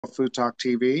Food Talk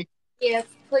TV. Yes,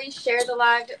 please share the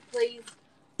live. Please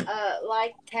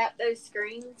tap those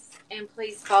screens, and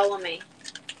please follow me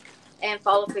and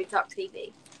follow Food Talk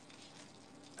TV.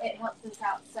 It helps us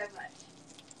out so much.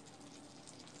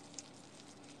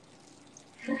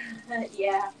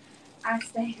 Yeah, I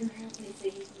stay around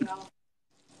busy, y'all.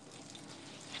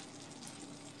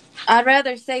 I'd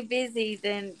rather stay busy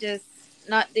than just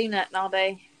not do nothing all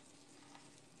day.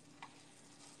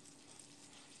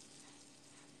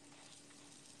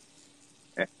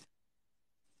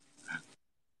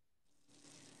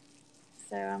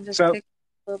 So I'm just So, cooking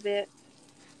a little bit.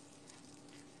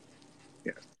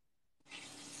 yeah,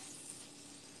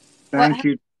 What? thank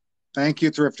you. Thank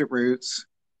you, Thrifted Roots.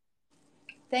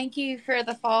 Thank you for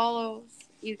the follows,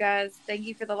 you guys. Thank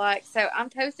you for the likes. So I'm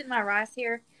toasting my rice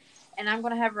here, and I'm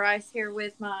gonna have rice here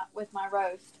with my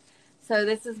roast. So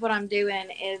this is what I'm doing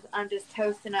is I'm just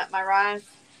toasting up my rice,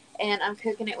 and I'm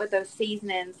cooking it with those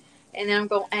seasonings, and then I'm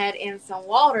gonna add in some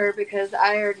water because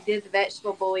I already did the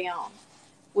vegetable bouillon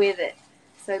with it.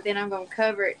 So then I'm gonna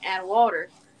cover it and add water.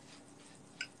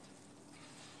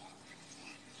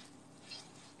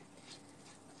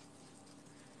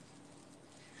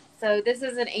 So this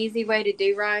is an easy way to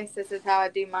do rice. This is how I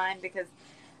do mine because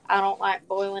I don't like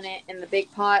boiling it in the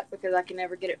big pot because I can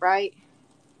never get it right.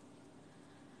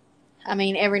 I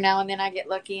mean, every now and then I get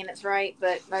lucky and it's right,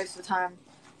 but most of the time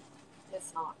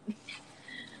it's not.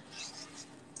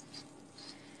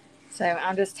 So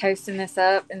I'm just toasting this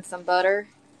up in some butter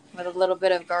with a little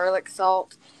bit of garlic,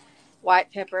 salt,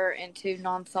 white pepper, and 2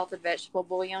 non-salted vegetable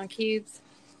bouillon cubes.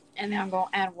 And then I'm going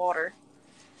to add water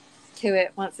to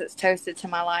it once it's toasted to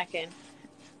my liking.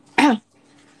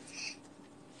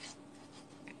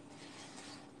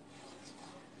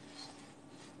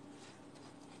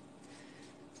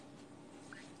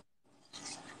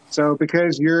 So,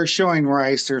 because you're showing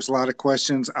rice, there's a lot of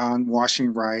questions on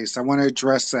washing rice. I want to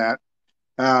address that.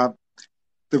 Uh,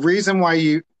 the reason why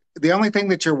the only thing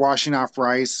that you're washing off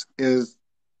rice is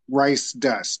rice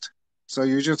dust. So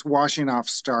you're just washing off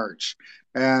starch.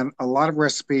 And a lot of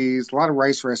rice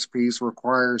recipes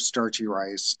require starchy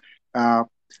rice. Uh,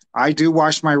 I do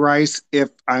wash my rice if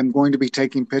I'm going to be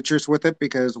taking pictures with it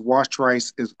because washed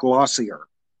rice is glossier.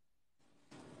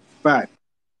 But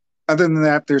other than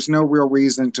that, there's no real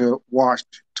reason to wash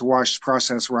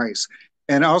processed rice.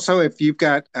 And also, if you've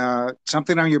got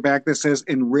something on your back that says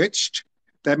enriched,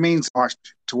 that means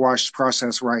wash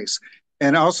processed rice.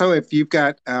 And also, if you've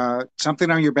got something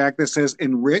on your back that says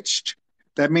enriched,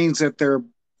 that means that there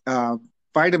are uh,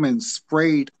 vitamins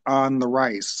sprayed on the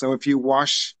rice. So if you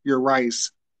wash your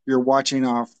rice, you're washing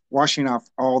off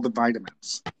all the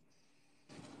vitamins.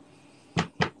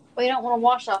 We don't want to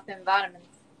wash off them vitamins.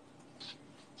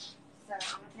 So I'm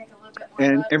going to take a little bit more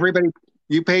And butter. everybody,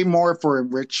 you pay more for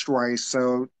enriched rice,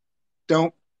 so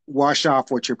don't wash off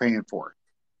what you're paying for.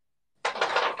 Put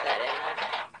that in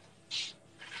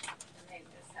there. Move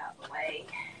this out of the way.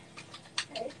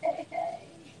 Hey, hey, hey.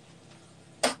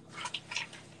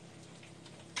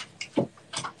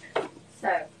 So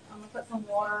I'm going to put some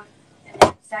water in there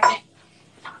in a second.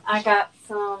 I got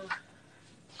some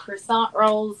croissant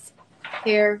rolls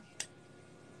here.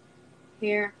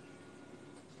 Here.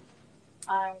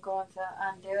 I'm going to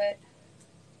undo it.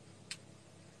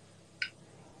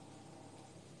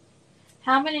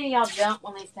 How many of y'all jump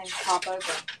when these things pop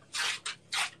open?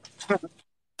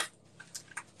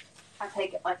 I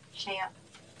take it like a champ.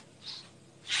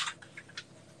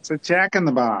 It's a Jack in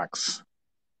the Box.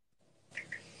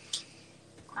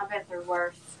 I bet they're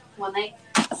worse. When they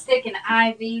stick an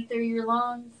IV through your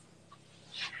lungs,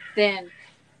 then.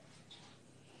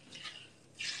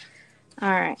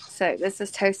 Alright, so this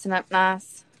is toasting up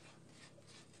nice.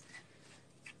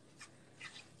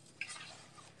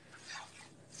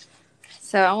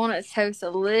 So I want it to toast a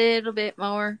little bit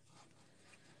more.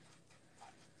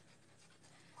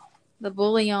 The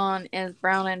bouillon is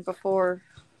browning before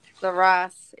the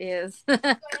rice is.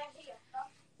 The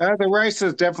rice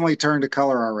has definitely turned a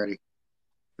color already.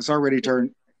 It's already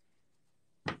turned.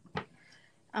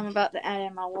 I'm about to add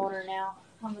in my water now.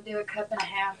 I'm going to do a cup and a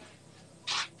half.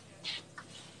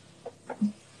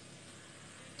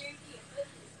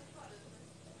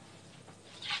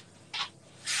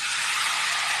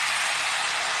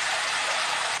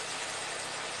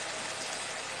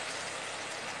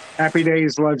 Happy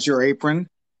Days loves your apron.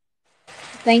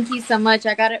 Thank you so much.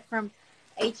 I got it from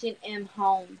H&M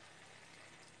Home.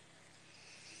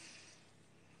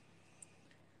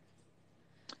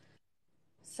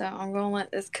 So I'm going to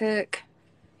let this cook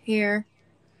here.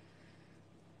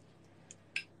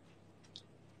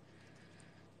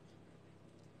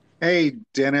 Hey,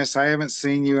 Dennis, I haven't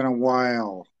seen you in a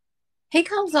while. He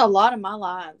comes to a lot of my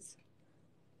lives.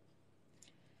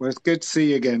 Well, it's good to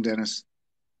see you again, Dennis.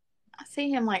 I see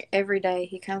him like every day.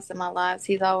 He comes to my lives.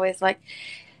 He's always like,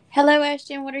 "Hello,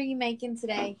 Ashton. What are you making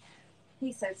today?"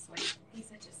 He's so sweet. He's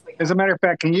such a As a sweetheart. matter of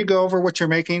fact, can you go over what you're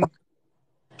making?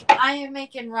 I am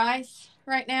making rice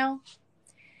right now,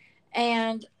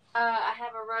 and I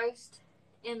have a roast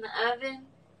in the oven.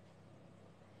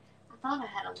 I thought I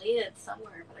had a lid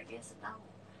somewhere, but I guess I don't.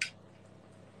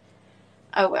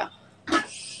 Oh well,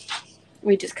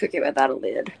 we just cook it without a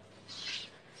lid.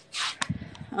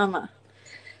 I'm gonna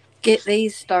get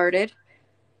these started.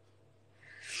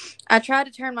 I tried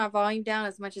to turn my volume down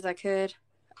as much as I could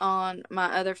on my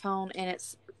other phone, and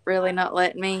it's really not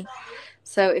letting me.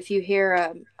 So if you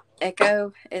hear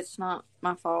echo, it's not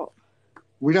my fault.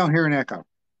 We don't hear an echo.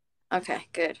 Okay,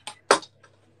 good.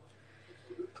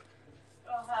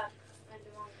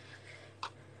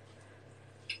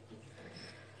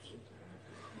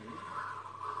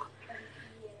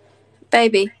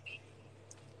 Baby,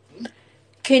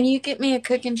 can you get me a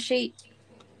cooking sheet?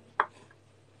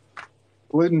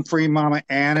 Gluten-free Mama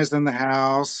Ann is in the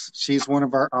house. She's one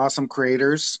of our awesome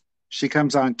creators. She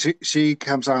comes on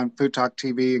Food Talk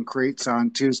TV and creates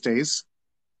on Tuesdays.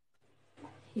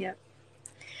 Yep.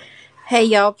 Hey,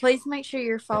 y'all, please make sure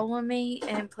you're following me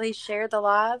and please share the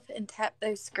live and tap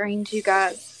those screens, you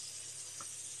guys.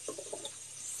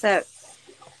 So,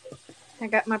 I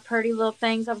got my pretty little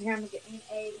things over here. I'm going to get me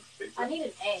an egg. I need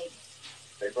an egg.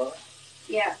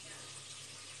 Yeah.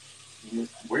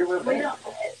 We live We don't,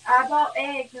 I bought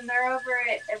eggs and they're over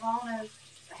at Ivana's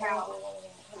house.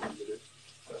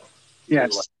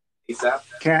 Yes.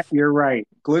 Kat, you're right.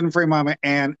 Gluten-free Mama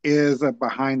Ann is a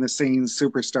behind-the-scenes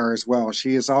superstar as well.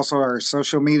 She is also our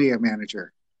social media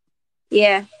manager.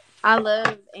 Yeah, I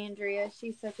love Andrea.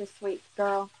 She's such a sweet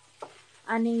girl.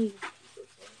 I need.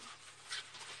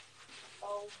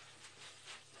 Oh,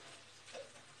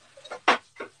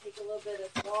 take a little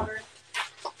bit of water.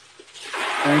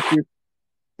 Thank you.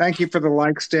 Thank you for the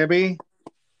likes, Debbie.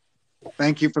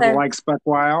 Thank you for the So, likes, Buck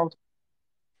Wild.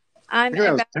 I'm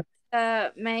Look at about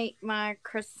to make my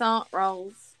croissant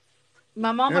rolls.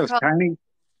 My mama those called. tiny.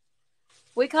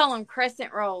 We call them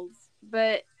crescent rolls,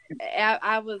 but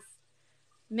I was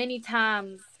many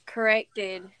times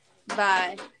corrected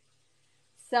by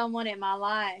someone in my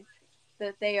life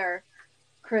that they are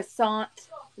croissant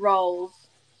rolls.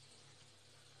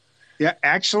 Yeah,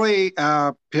 actually,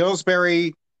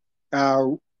 Pillsbury uh,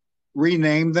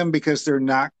 renamed them because they're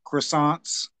not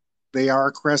croissants. They are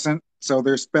crescent, so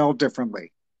they're spelled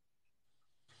differently.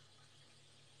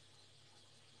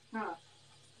 Huh.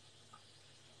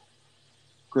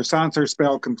 Croissants are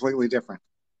spelled completely different.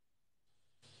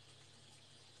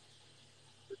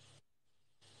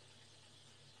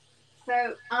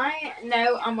 So I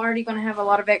know I'm already going to have a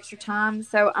lot of extra time,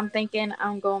 so I'm thinking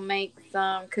I'm going to make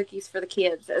some cookies for the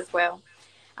kids as well.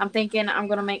 I'm thinking I'm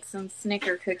going to make some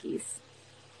Snicker cookies.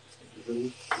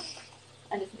 I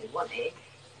just need one egg.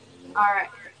 All right.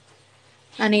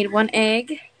 I need one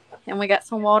egg, and we got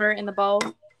some water in the bowl.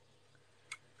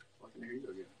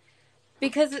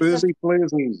 Because it's a. Boozy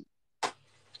floozy.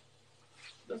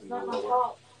 It's not my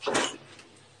fault.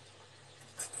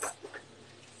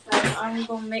 So I'm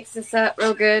going to mix this up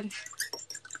real good.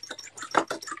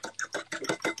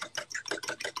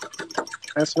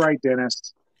 That's right,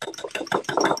 Dennis.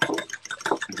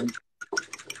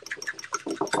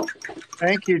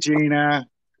 Thank you, Gina.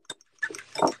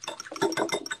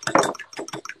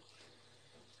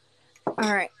 All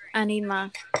right. I need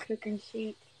my cooking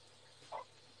sheet.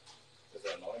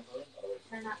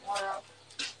 Turn that water off.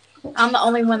 I'm the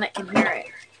only one that can hear it.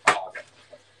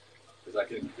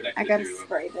 I gotta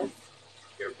spray this.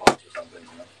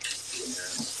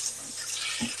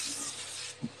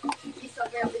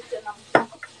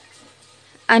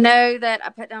 I know that I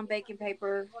put down baking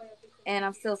paper and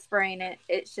I'm still spraying it.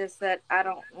 It's just that I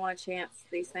don't want a chance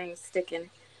these things sticking,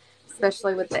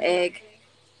 especially with the egg.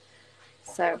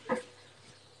 So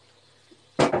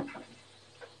I'm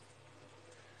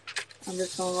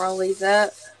just gonna roll these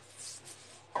up.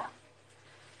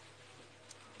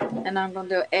 And I'm going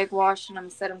to do an egg wash and I'm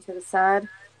going to set them to the side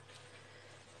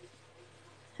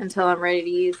until I'm ready to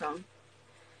use them.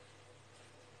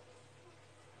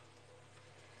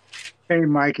 Hey,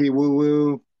 Mikey Woo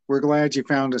Woo. We're glad you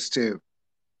found us too.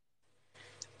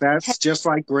 That's just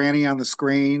like Granny on the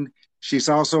screen. She's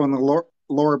also in the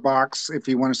lower box if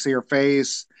you want to see her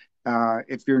face.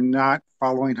 If you're not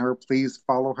following her, please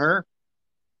follow her.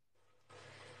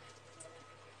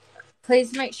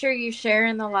 Please make sure you share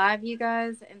in the live, you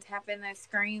guys, and tap in those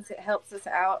screens. It helps us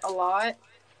out a lot.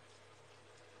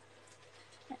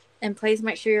 And please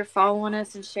make sure you're following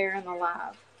us and sharing the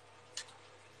live.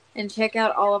 And check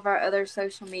out all of our other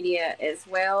social media as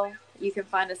well. You can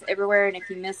find us everywhere. And if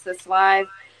you miss this live,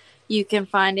 you can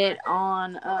find it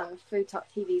on Food Talk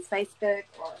TV's Facebook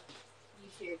or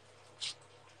YouTube.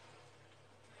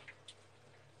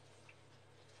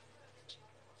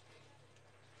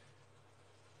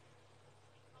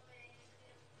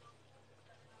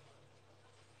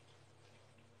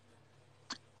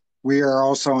 We are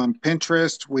also on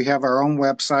Pinterest. We have our own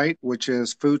website, which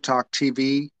is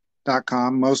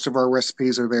foodtalktv.com. Most of our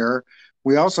recipes are there.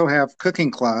 We also have Cooking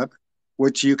Club,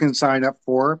 which you can sign up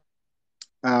for.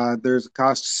 There's a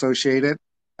cost associated.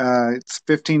 It's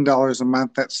 $15 a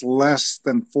month. That's less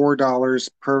than $4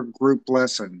 per group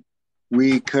lesson.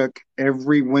 We cook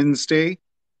every Wednesday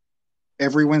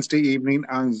evening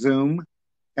on Zoom,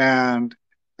 and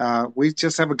we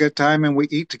just have a good time and we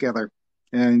eat together.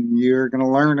 And you're going to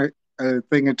learn a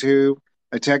thing or two,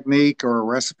 a technique or a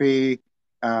recipe.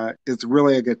 It's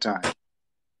really a good time.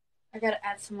 I gotta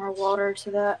add some more water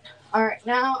to that. All right,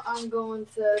 now I'm going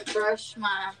to brush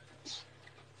my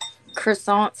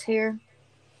croissants here.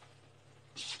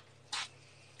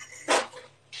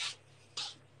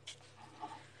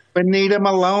 Bonita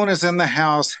Malone is in the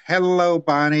house. Hello,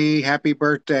 Bonnie. Happy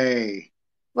birthday.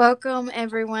 Welcome,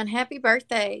 everyone. Happy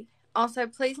birthday. Also,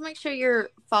 please make sure you're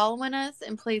following us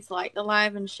and please like the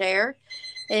live and share.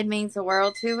 It means the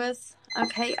world to us.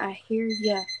 Okay, I hear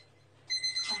you. I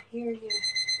hear you.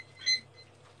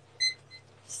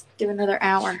 Let's do another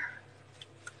hour.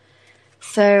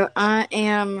 So, I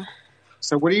am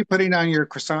So, what are you putting on your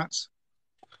croissants?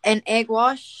 an egg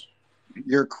wash.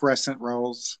 Your crescent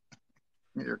rolls.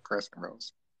 Your crescent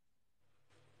rolls.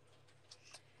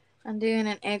 I'm doing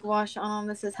an egg wash on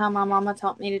them. This is how my mama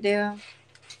taught me to do them.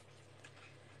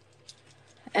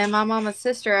 And my mama's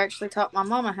sister actually taught my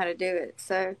mama how to do it.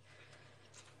 So,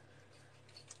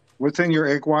 What's in your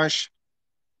egg wash?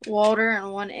 water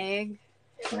and one egg.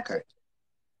 Okay.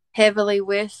 Heavily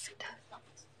whisked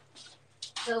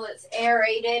until it's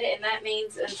aerated, and that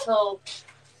means until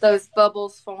those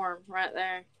bubbles form right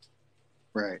there.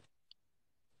 Right.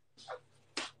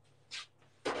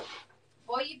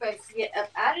 Boy, you both get up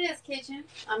out of this kitchen.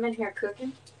 I'm in here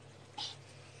cooking.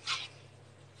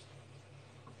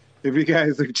 If you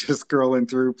guys are just scrolling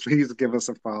through, please give us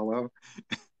a follow.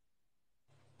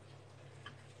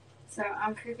 So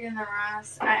I'm cooking the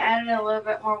rice. I added a little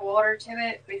bit more water to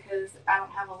it because I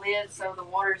don't have a lid, so the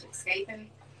water's escaping.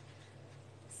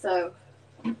 So,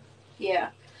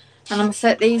 yeah. And I'm going to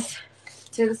set these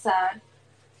to the side.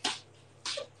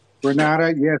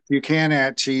 Renata, yes, you can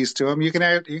add cheese to them. You can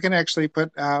actually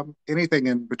put anything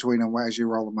in between them as you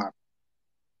roll them up.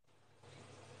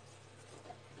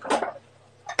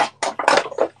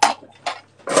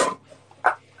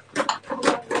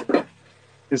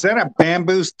 Is that a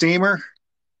bamboo steamer?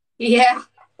 Yeah.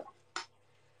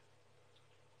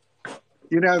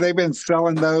 You know, they've been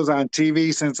selling those on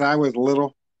TV since I was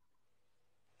little.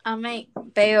 I make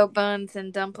bail buns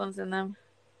and dumplings in them.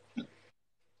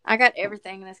 I got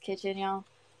everything in this kitchen, y'all.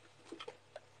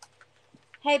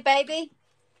 Hey, baby.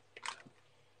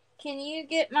 Can you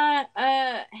get my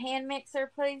hand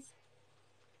mixer, please?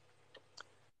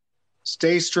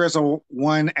 Stay Strizzle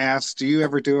One asks, "Do you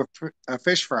ever do a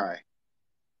fish fry?"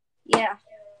 Yeah.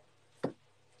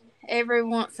 Every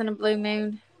once in a blue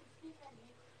moon.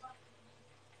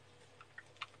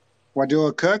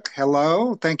 Wadua Cook,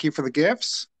 hello. Thank you for the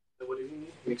gifts. What do you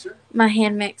need? Mixer? My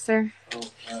hand mixer. Oh,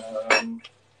 when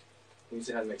you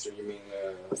say hand mixer, you mean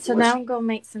So now I'm gonna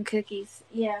make some cookies.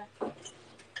 Yeah.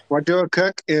 Wadua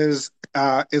Cook is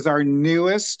our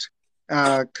newest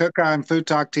cook on Food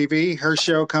Talk TV. Her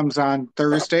show comes on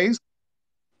Thursdays.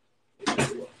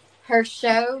 Her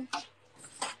show.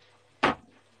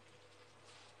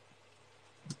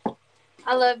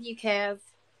 I love you, Kaz.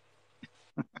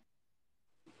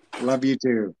 Love you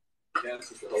too. Yeah,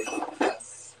 this is the whole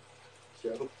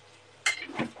show.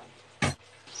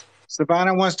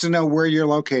 Savannah wants to know where you're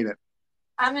located.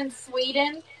 I'm in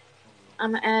Sweden.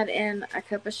 I'm gonna add in a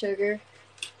cup of sugar.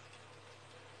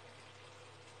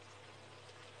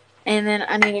 And then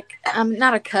I need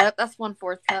not a cup, that's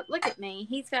 1/4 cup. Look at me.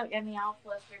 He's got me all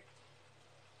flustered.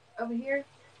 Over here?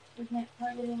 We can't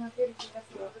plug it in up here because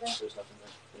that's over there. There's nothing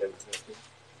there. Okay.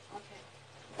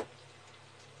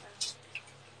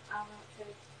 I want to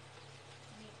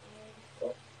meet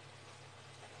egg.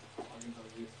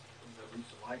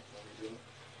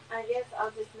 I guess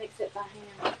I'll just mix it by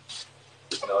hand.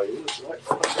 No, you was right.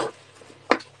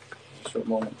 Short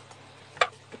moment.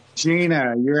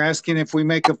 Gina, you're asking if we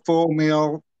make a full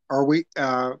meal, or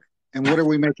and what are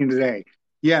we making today?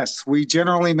 Yes, we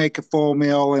generally make a full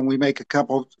meal, and we make a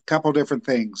couple different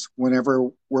things whenever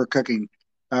we're cooking.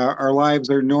 Our lives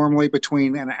are normally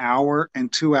between an hour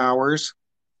and 2 hours.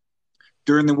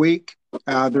 During the week,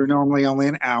 they're normally only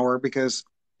an hour because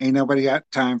ain't nobody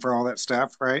got time for all that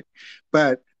stuff, right?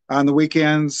 But on the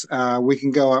weekends, we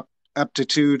can go up to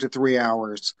 2 to 3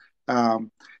 hours.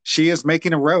 Um, she is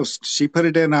making a roast. She put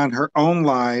it in on her own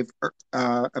live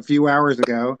a few hours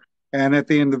ago, and at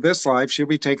the end of this live, she'll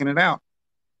be taking it out.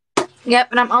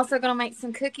 Yep, and I'm also going to make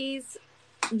some cookies.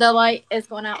 The light is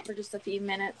going out for just a few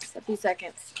minutes, a few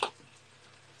seconds.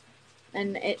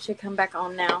 And it should come back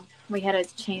on now. We had to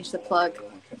change the plug.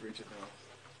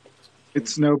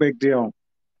 It's no big deal.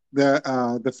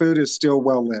 The food is still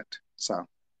well lit, so.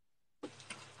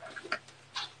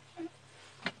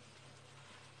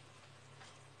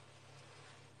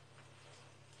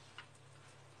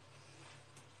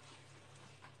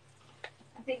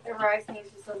 I think the rice needs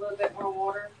just a little bit more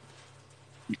water.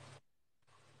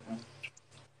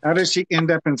 How did she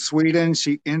end up in Sweden?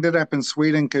 She ended up in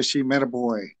Sweden because she met a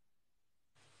boy.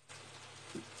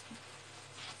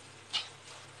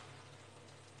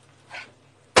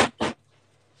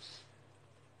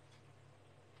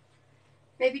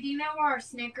 Baby, do you know where our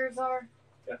Snickers are?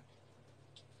 Yeah.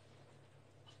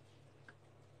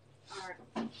 Alright.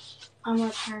 I'm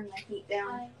going to turn the heat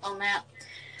down on that.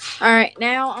 Alright,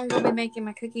 now I'm going to be making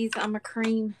my cookies. I'm going to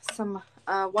cream some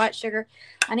white sugar.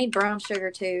 I need brown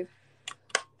sugar too.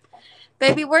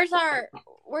 Baby, where's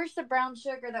the brown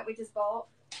sugar that we just bought?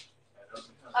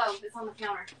 Oh, it's on the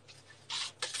counter.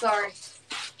 Sorry.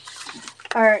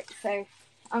 Alright, so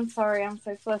I'm sorry. I'm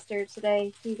so flustered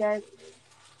today, you guys.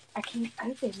 I can't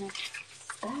open this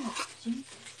stuff. Jesus.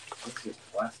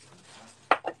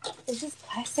 There's just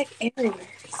plastic everywhere.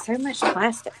 So much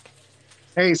plastic.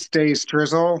 Hey, Stace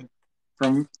Trizzle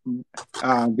from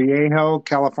Viejo,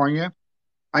 California.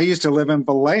 I used to live in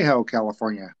Vallejo,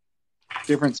 California.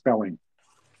 Different spelling.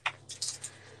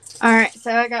 All right,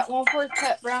 so I got 1/4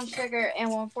 cup brown sugar and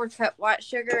 1/4 cup white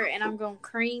sugar, and I'm going to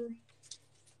cream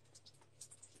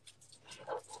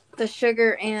the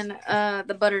sugar and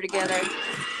the butter together.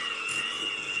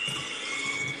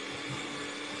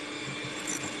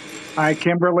 Hi,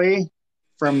 Kimberly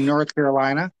from North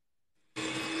Carolina.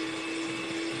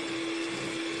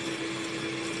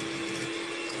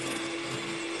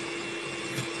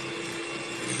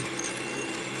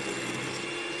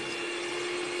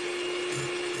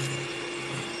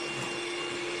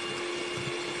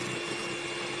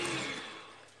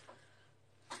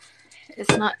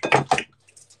 It's not.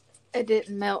 It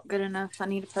didn't melt good enough. I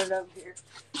need to put it over here.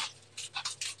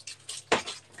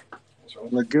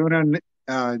 Laguna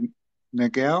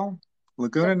Niguel?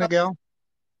 Laguna Niguel?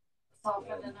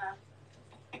 Softer than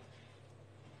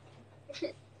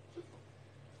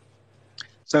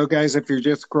So, guys, if you're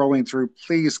just scrolling through,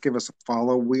 please give us a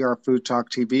follow. We are Food Talk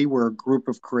TV. We're a group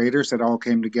of creators that all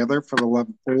came together for the love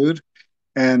of food.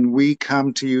 And we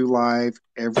come to you live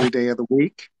every day of the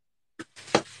week.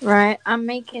 Right. I'm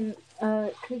making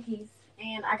cookies,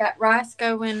 and I got rice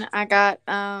going. I got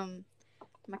I'm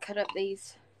gonna cut up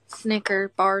these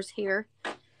Snicker bars here,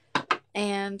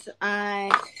 and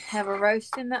I have a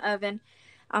roast in the oven.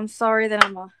 I'm sorry that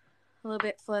I'm a little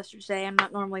bit flustered today. I'm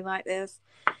not normally like this.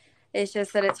 It's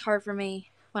just that it's hard for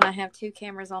me when I have two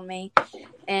cameras on me,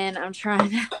 and I'm trying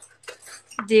to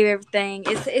do everything.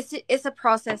 It's a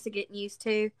process of getting used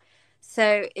to.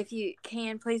 So if you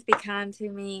can, please be kind to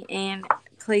me, and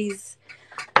please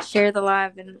share the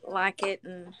live and like it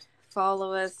and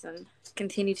follow us and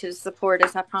continue to support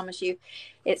us. I promise you,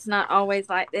 it's not always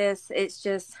like this. It's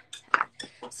just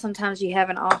sometimes you have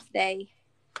an off day.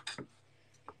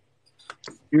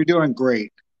 You're doing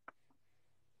great.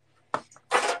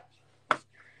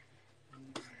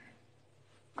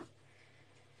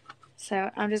 So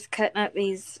I'm just cutting up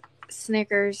these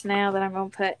Snickers now that I'm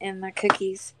going to put in the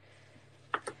cookies.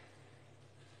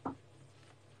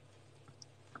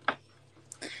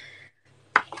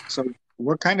 So,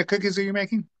 what kind of cookies are you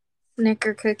making?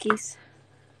 Snicker cookies.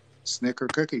 Snicker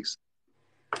cookies.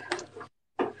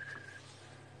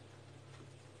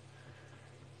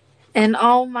 And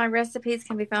all my recipes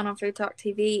can be found on Food Talk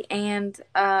TV and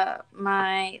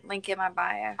my link in my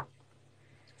bio.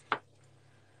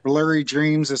 Blurry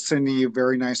Dreams is sending you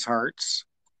very nice hearts.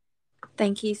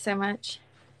 Thank you so much.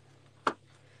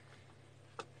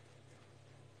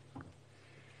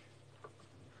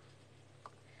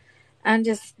 I'm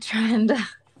just trying to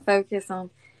focus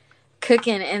on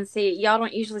cooking and see. Y'all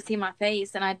don't usually see my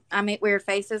face, and I make weird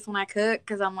faces when I cook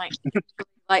because I'm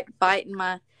like biting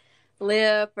my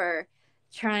lip or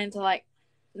trying to like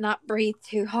not breathe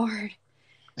too hard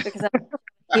because I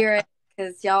hear it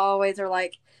because y'all always are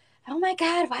like, oh my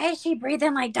God, why is she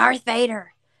breathing like Darth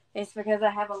Vader? It's because I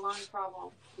have a lung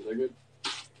problem. Is that good?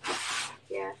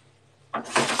 Yeah.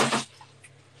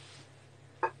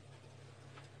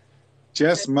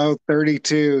 Just Mo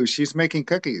 32. She's making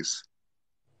cookies.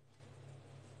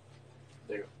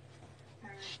 There you All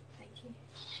right. Thank you.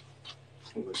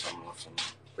 go. There's some left.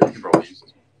 But you can probably use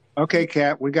this one. Okay,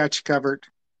 Kat, we got you covered.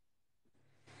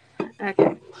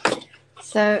 Okay.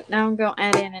 So now I'm going to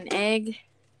add in an egg.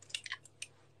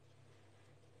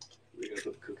 We're going to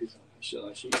put the cookies on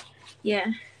that sheet.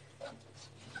 Yeah.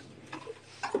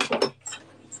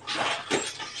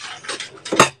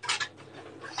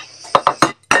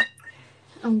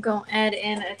 I'm going to add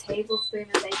in a tablespoon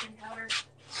of baking powder.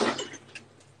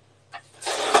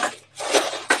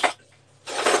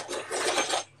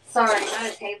 Sorry, not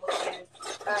a tablespoon.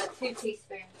 2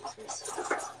 teaspoons.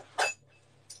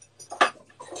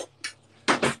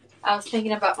 I was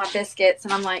thinking about my biscuits,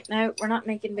 and I'm like, no, we're not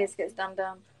making biscuits,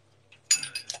 dum-dum.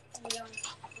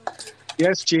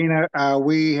 Yes, Gina,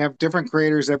 we have different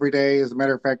creators every day. As a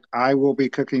matter of fact, I will be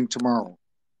cooking tomorrow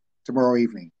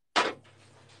evening.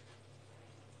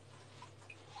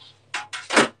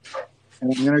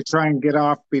 And I'm going to try and get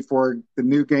off before the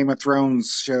new Game of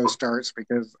Thrones show starts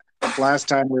because last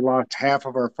time we lost half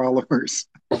of our followers.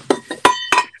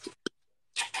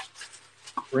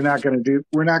 We're not going to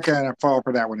fall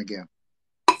for that one again.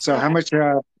 So how much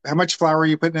flour are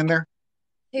you putting in there?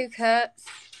 2 cups.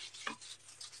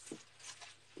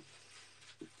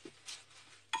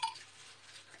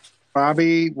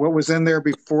 Bobby, what was in there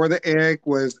before the egg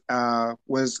was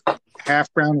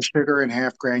half brown sugar and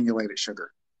half granulated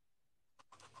sugar.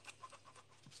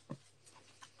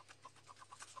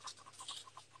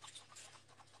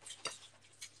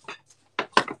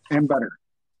 And butter.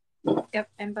 Yep,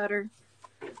 and butter.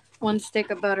 1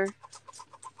 stick of butter.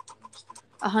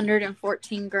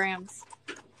 114 grams.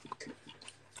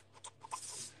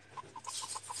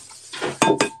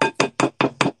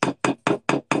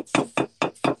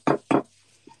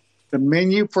 The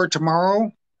menu for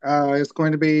tomorrow is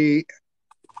going to be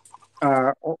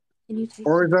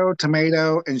orzo,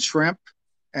 tomato, and shrimp.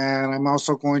 And I'm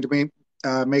also going to be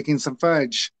making some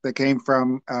fudge that came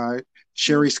from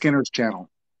Sherry Skinner's channel.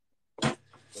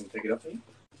 Can you pick it up for you?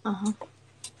 Uh-huh.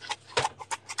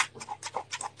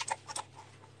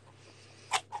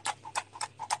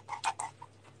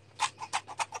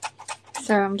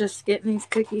 So I'm just getting these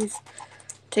cookies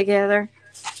together.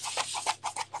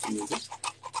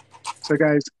 So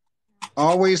guys,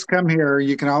 always come here.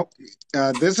 You can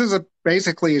this is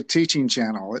basically a teaching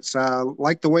channel. It's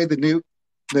like the way the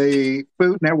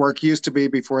Food Network used to be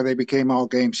before they became all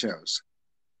game shows.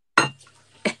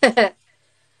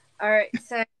 All right,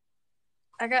 so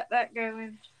I got that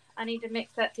going. I need to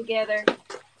mix that together,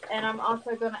 and I'm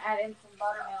also going to add in some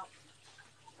buttermilk.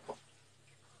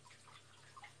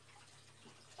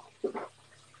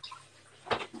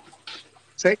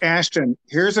 Say, Ashton,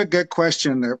 here's a good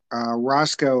question that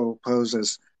Roscoe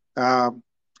poses. And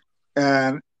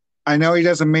I know he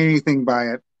doesn't mean anything by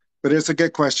it, but it's a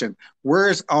good question.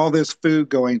 Where is all this food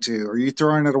going to? Are you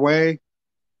throwing it away?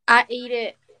 I eat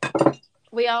it.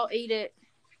 We all eat it.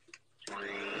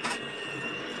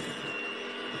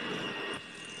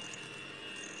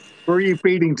 Who are you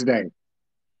feeding today?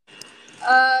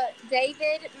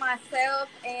 David, myself,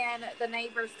 and the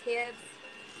neighbor's kids.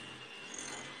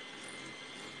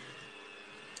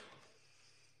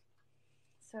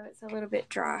 So it's a little bit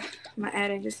dry. I'm going to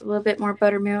add in just a little bit more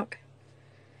buttermilk.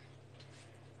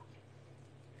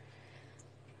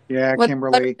 Yeah,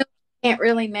 Kimberly. You can't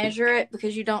really measure it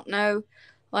because you don't know,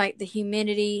 like, the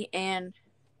humidity and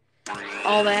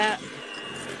all that.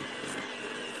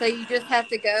 So you just have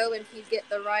to go until you get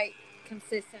the right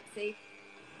consistency.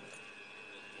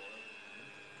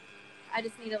 I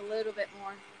just need a little bit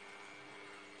more.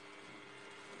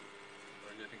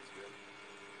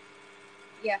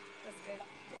 Yeah, that's good.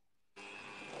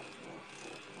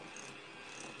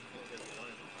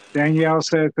 Danielle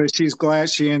says that she's glad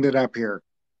she ended up here.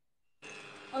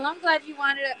 Well, I'm glad you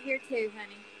wound up here too,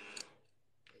 honey.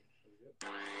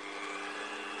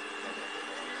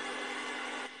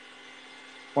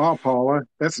 Wow, Paula,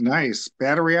 that's nice.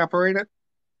 Battery operated?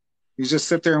 You just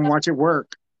sit there and watch it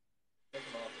work.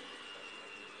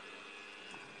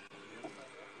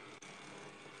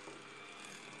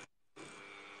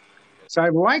 So I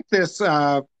like this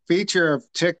feature of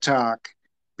TikTok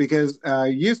because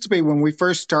it used to be when we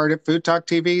first started Food Talk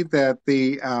TV that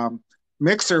the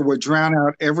mixer would drown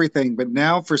out everything, but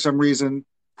now for some reason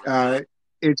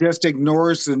it just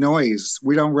ignores the noise.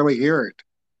 We don't really hear it.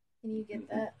 Can you get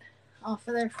that off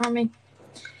of there for me?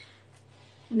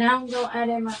 Now I'm going to add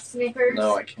in my Snickers.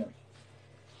 No, I can't.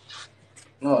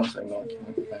 No, I'm saying no, I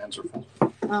can't. My hands are full.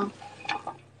 Oh.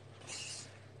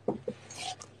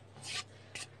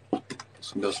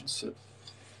 It doesn't sit.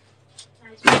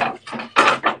 I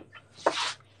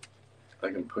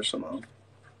can push them out.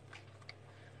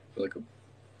 Like a...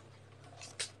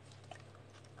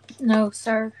 No,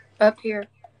 sir. Up here.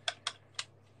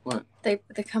 What? They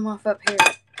come off up here.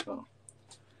 Oh.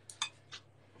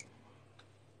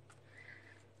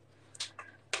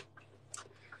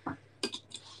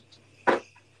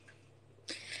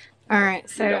 All right,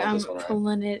 so I'm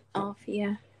pulling it off.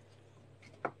 Yeah.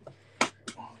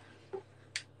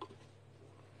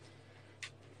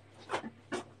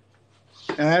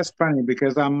 And that's funny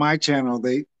because on my channel,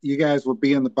 you guys would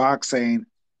be in the box saying,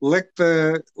 "Lick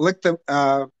the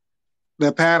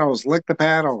paddles, lick the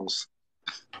paddles."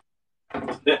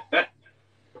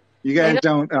 You guys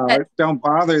don't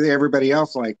bother everybody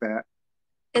else like that.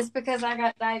 It's because I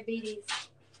got diabetes.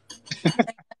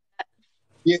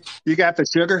 You got the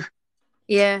sugar?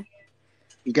 Yeah.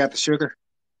 You got the sugar?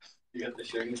 You got the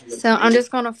sugar? So I'm just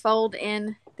going to fold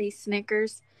in these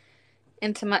Snickers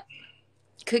into my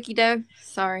cookie dough.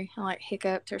 Sorry, I like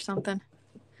hiccuped or something.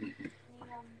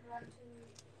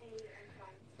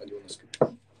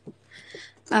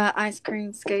 Ice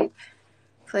cream scoop,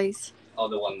 please. Oh,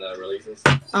 the one that releases?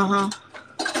 Uh-huh.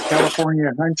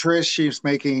 California Huntress, she's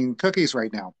making cookies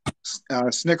right now.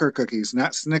 Snicker cookies,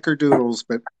 not snickerdoodles,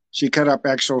 but she cut up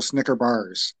actual Snicker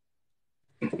bars.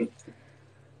 All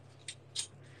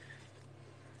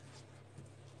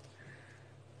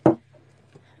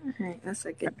right, that's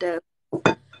a good dough.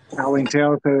 Howling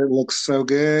Tail said it looks so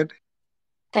good.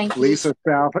 Thank you. Lisa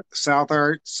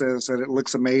Southart says that it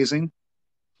looks amazing.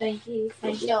 Thank you.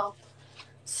 Thank y'all.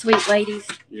 Sweet ladies.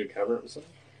 You cover it with something?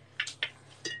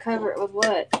 Cover it with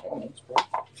what?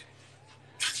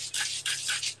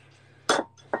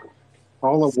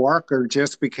 Paula Walker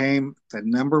just became the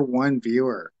 #1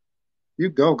 viewer. You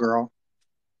go, girl.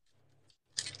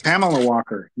 Pamela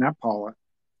Walker, not Paula.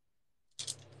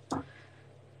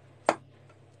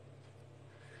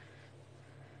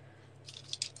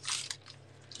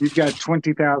 You've got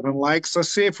 20,000 likes. Let's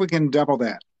see if we can double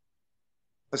that.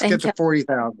 Let's get to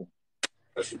 40,000.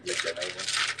 That should make that amazing.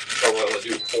 Oh, well, we'll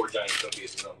do 4 giant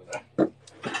cookies and over that.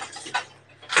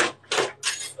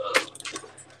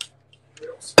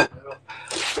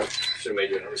 Should have made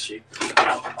you another sheet.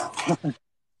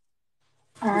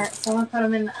 Alright, so I'm going to put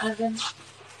them in the oven.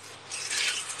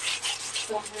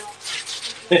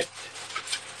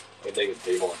 We take a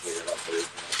table and figure it out for you.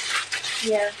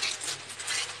 Yeah.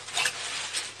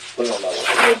 Put it on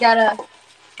that one.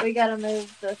 We gotta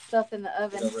move the stuff in the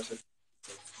oven.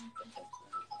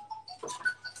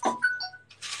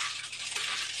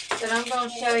 But I'm gonna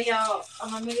show y'all.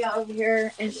 I'm gonna move y'all over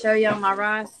here and show y'all my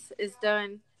rice is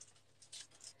done.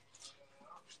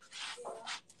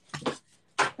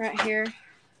 Right here,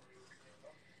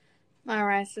 my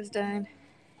rice is done.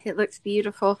 It looks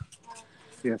beautiful.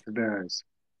 Yes, it does.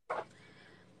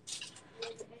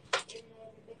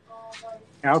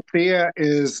 Althea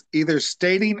is either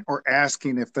stating or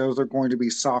asking if those are going to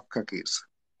be soft cookies.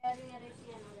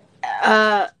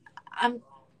 I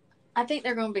think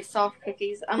they're going to be soft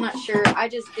cookies. I'm not sure. I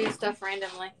just do stuff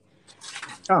randomly.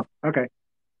 Oh, okay.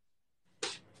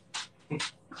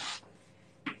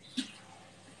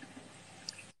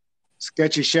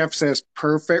 Sketchy Chef says,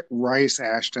 perfect rice,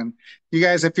 Ashton. You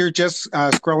guys, if you're just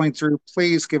scrolling through,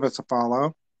 please give us a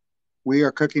follow. We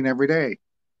are cooking every day.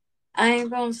 I am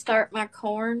going to start my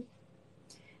corn.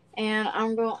 And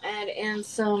I'm going to add in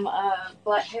some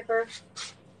black pepper.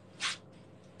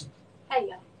 Hey,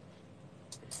 y'all.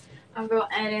 I'm going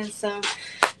to add in some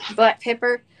black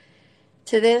pepper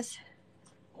to this.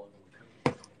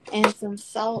 And some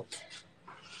salt.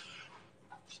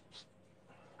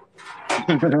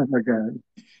 Oh, my God.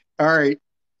 All right.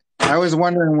 I was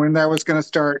wondering when that was going to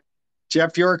start.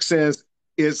 Jeff York says,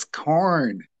 it's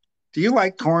corn. Do you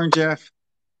like corn, Jeff?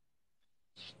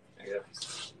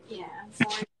 Yeah, I'm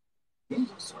sorry. I'm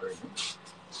sorry.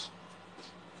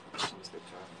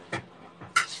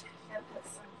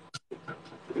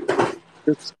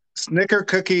 Snicker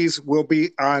cookies will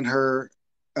be on her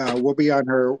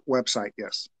website.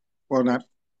 Yes. Well, not.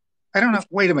 I don't know.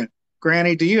 Wait a minute,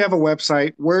 Granny. Do you have a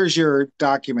website? Where's your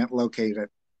document located?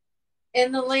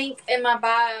 In the link in my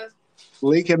bio.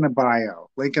 Link in the bio.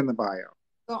 Link in the bio.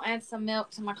 Gonna add some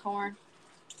milk to my corn.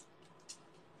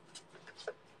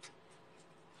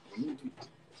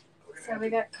 So we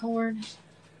got corn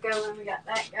going. We got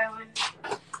that going.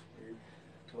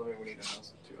 Told me we need a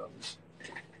house with 2 ovens.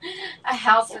 A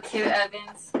house with 2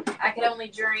 ovens. I could only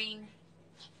dream.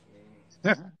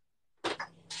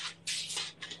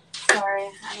 Sorry,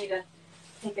 I need to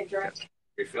take a drink.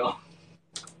 Refill.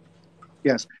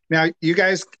 Yes. Now, you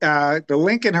guys, the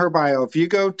link in her bio, if you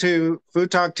go to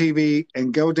Food Talk TV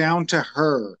and go down to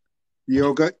her,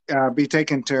 you'll be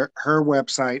taken to her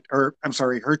website, or I'm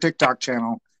sorry, her TikTok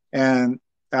channel. And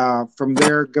from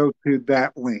there, go to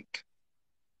that link.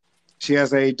 She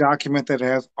has a document that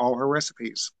has all her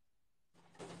recipes.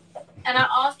 And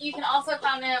you can also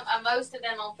find them, most of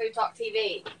them on Food Talk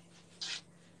TV.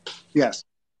 Yes.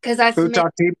 Because Food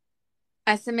Talk TV.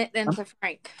 I submit them to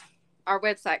Frank, our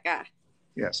website guy.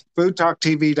 Yes.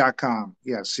 foodtalktv.com.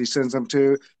 Yes. She sends them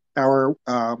to our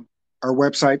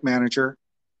website manager,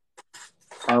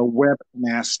 our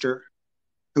webmaster,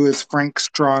 who is Frank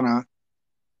Strana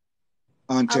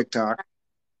on TikTok.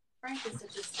 Frank is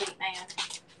such a sweet man.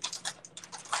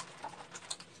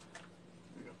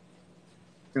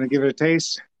 Gonna give it a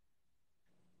taste.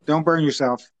 Don't burn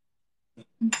yourself.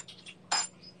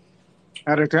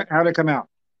 How'd it come out?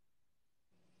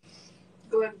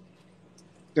 Good.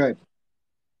 Good.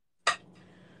 I'm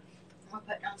gonna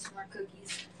put down some more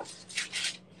cookies.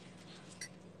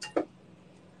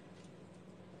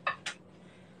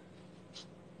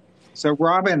 So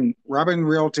Robin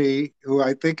Realty, who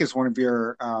I think is one of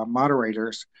your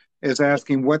moderators, is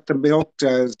asking what the milk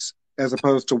does as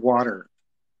opposed to water.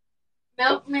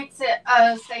 Milk makes it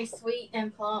stay sweet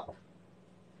and plump,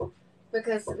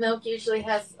 because milk usually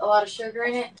has a lot of sugar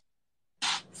in it,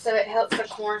 so it helps the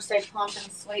corn stay plump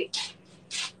and sweet.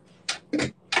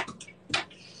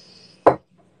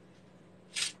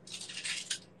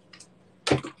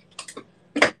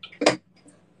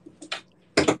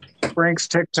 Frank's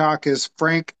TikTok is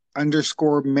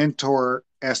Frank_mentor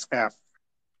SF.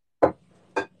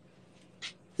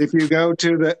 If you go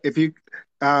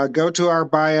to our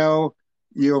bio,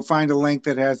 you'll find a link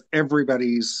that has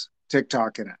everybody's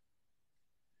TikTok in it.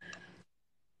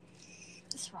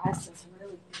 This rice is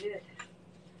really good.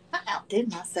 I outdid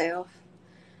myself.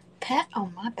 Pat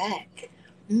on my back.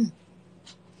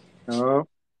 Oh,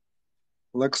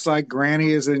 looks like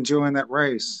Granny is enjoying that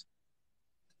rice.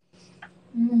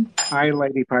 Hi,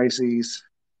 Lady Pisces.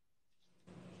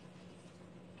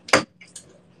 So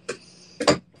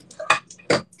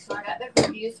I got the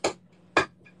cookies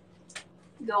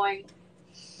going.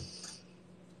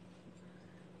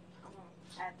 I'm gonna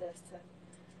add this to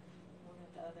one of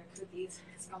the other cookies.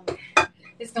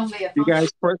 It's gonna be a You fun. guys,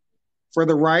 for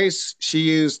the rice, she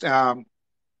used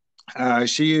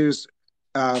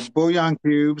bouillon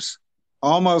cubes.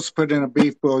 Almost put in a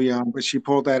beef bouillon, but she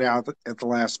pulled that out at the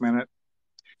last minute.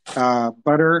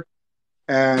 Butter,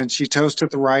 and she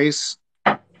toasted the rice,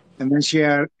 and then she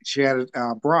added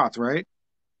broth, right?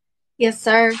 Yes,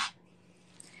 sir.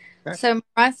 Okay. So my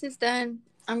rice is done.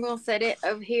 I'm gonna set it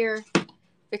over here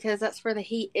because that's where the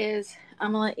heat is.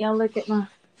 I'm gonna let y'all look at my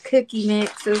cookie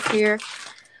mixes here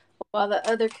while the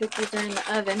other cookies are in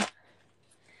the oven,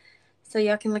 so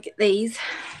y'all can look at these.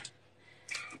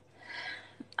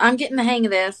 I'm getting the hang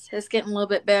of this. It's getting a little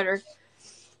bit better.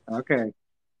 Okay.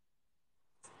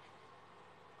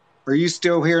 Are you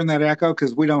still hearing that echo?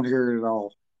 Because we don't hear it at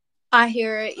all. I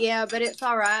hear it, yeah, but it's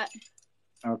all right.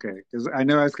 Okay, because I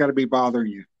know it's got to be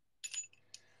bothering you.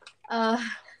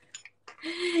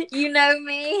 You know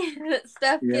me. That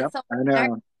stuff Yep, gets on I my nerves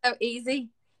know. so easy.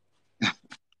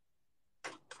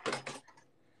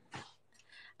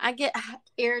 I get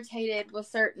irritated with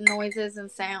certain noises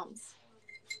and sounds.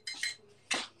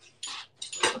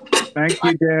 Thank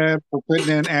you, Deb, for putting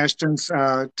in Ashton's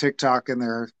TikTok in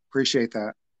there. Appreciate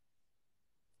that.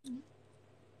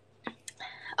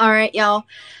 All right, y'all.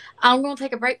 I'm going to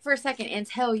take a break for a second and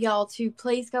tell y'all to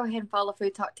please go ahead and follow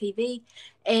Food Talk TV,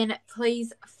 and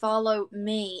please follow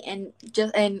me and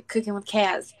Cooking with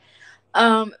Kaz.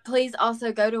 Please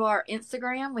also go to our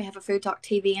Instagram. We have a Food Talk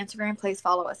TV Instagram. Please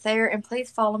follow us there, and please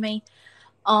follow me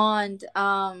on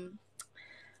my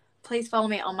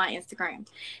Instagram.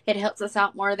 It helps us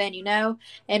out more than you know.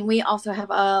 And we also have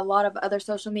a lot of other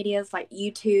social medias like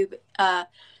YouTube,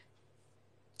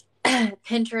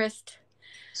 Pinterest,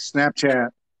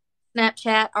 Snapchat.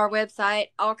 our website,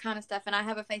 all kind of stuff. And I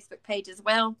have a Facebook page as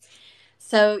well.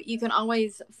 So you can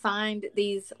always find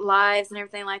these lives and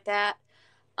everything like that.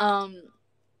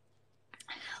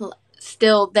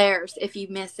 Still theirs if you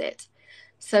miss it.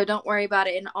 So don't worry about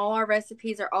it. And all our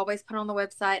recipes are always put on the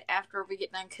website after we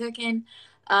get done cooking.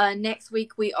 Next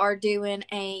week we are doing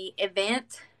a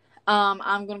event.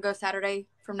 I'm going to go Saturday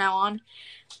from now on.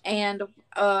 And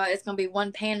it's going to be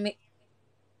one pan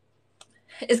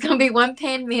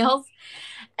meals.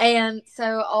 And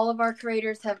so all of our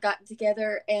creators have gotten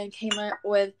together and came up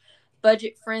with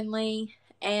budget friendly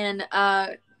and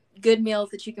good meals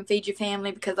that you can feed your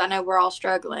family, because I know we're all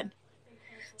struggling.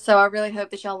 So I really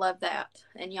hope that y'all love that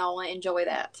and y'all will enjoy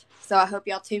that. So I hope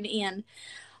y'all tune in.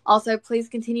 Also, please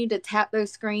continue to tap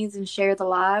those screens and share the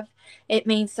live. It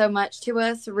means so much to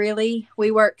us, really.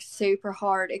 We work super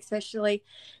hard, especially,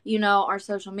 our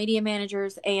social media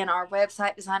managers and our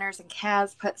website designers, and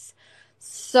Kaz puts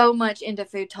so much into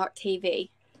Food Talk TV.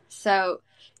 So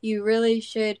you really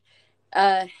should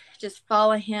just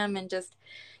follow him and just,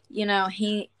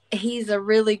 he's a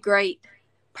really great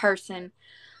person.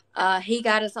 He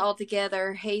got us all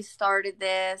together. He started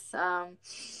this.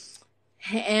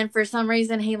 And for some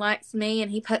reason, he likes me and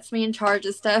he puts me in charge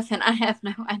of stuff, and I have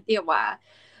no idea why.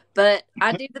 But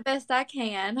I do the best I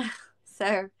can.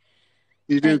 So,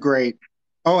 You do thank great.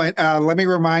 Oh, and let me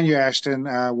remind you, Ashton,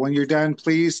 when you're done,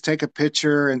 please take a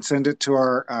picture and send it to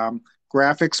our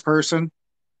graphics person.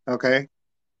 Okay.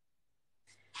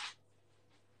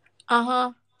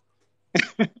 Uh-huh.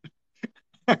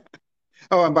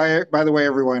 Oh, and by the way,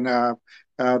 everyone,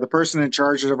 the person in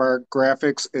charge of our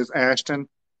graphics is Ashton,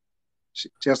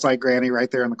 just like Granny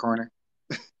right there in the corner.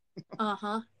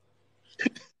 Uh-huh.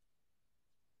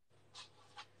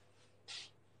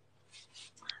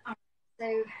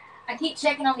 So, I keep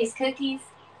checking on these cookies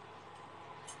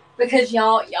because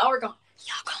y'all gonna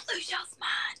lose y'all's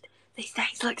mind. These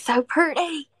things look so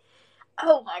pretty.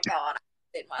 Oh my God. I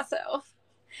did myself.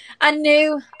 I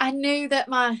knew that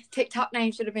my TikTok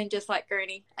name should have been just like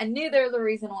Granny. I knew there was a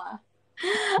reason why.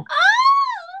 Ah!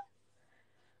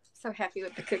 So happy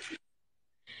with the cookies.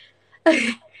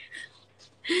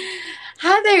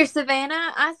 Hi there,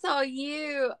 Savannah. I saw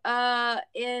you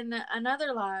in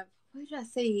another live. What did I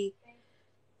see?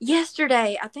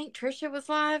 Yesterday, I think Trisha was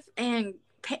live and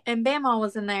Bama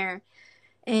was in there,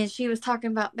 and she was talking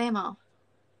about Bama.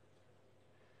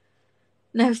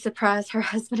 No surprise, her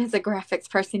husband is a graphics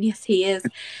person. Yes, he is.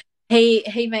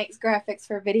 He makes graphics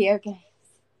for video games.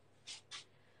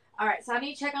 All right, so I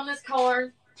need to check on this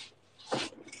corn.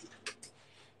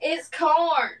 It's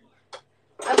corn.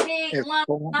 A big It's lump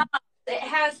cool. of it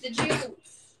has the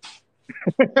juice.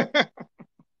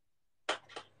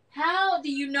 How do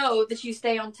you know that you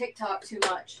stay on TikTok too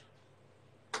much?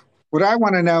 What I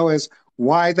want to know is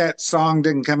why that song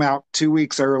didn't come out 2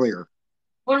 weeks earlier.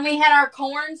 When we had our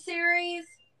corn series,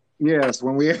 Yes,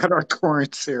 when we had our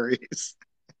corn series.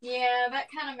 yeah, that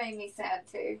kind of made me sad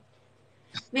too.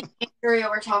 Me and Andrea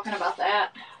were talking about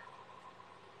that.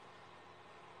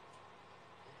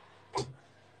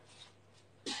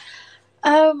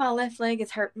 Oh, my left leg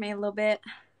is hurting me a little bit.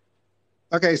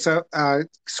 Okay, so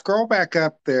scroll back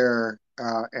up there,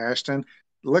 Ashton.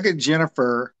 Look at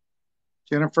Jennifer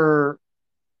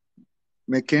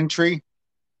McKintry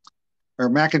or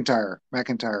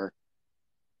McIntyre.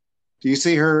 Do you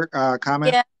see her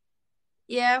comment? Yeah,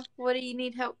 yeah. What do you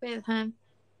need help with, hon?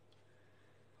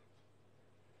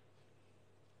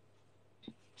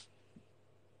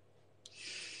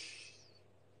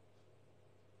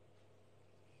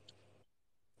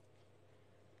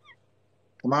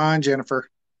 Come on, Jennifer.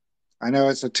 I know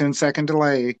it's a 10-second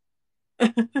delay,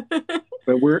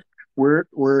 but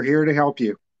we're here to help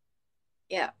you.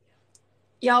 Yeah.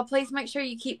 Y'all, please make sure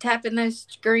you keep tapping those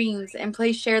screens and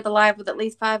please share the live with at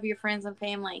least 5 of your friends and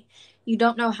family. You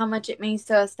don't know how much it means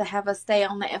to us to have us stay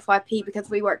on the FYP because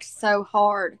we work so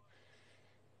hard.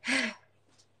 I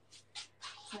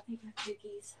think my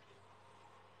cookies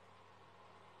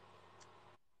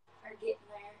are getting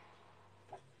there.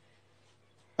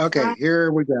 Okay,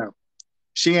 here we go.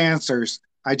 She answers,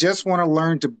 I just want to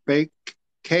learn to bake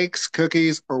cakes,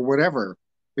 cookies, or whatever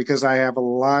because I have a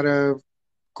lot of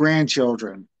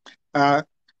grandchildren. Uh,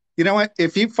 you know what?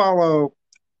 If you follow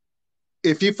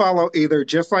either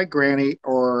just like Granny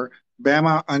or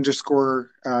Bama underscore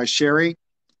Sherry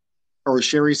or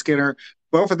Sherry Skinner,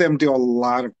 both of them do a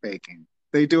lot of baking.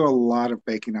 They do a lot of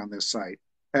baking on this site.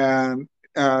 And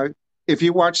if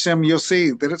you watch them, you'll see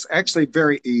that it's actually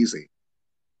very easy.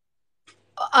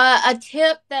 A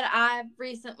tip that I've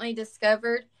recently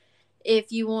discovered,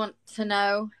 if you want to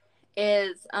know,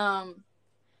 is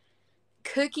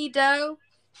cookie dough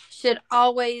should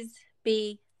always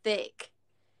be thick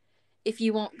if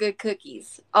you want good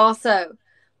cookies. Also,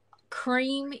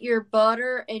 cream your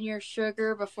butter and your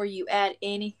sugar before you add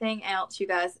anything else, you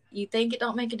guys. You think it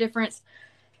don't make a difference?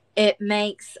 It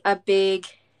makes a big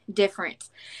difference.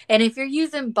 And if you're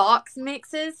using box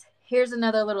mixes, here's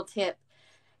another little tip.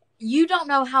 You don't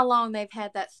know how long they've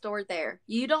had that stored there.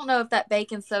 You don't know if that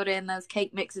baking soda in those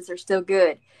cake mixes are still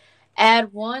good.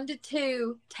 Add 1 to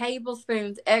 2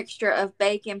 tablespoons extra of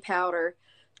baking powder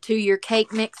to your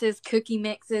cake mixes, cookie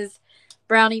mixes,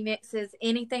 brownie mixes,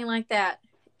 anything like that.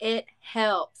 It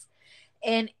helps.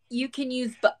 And you can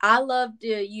use, but I love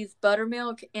to use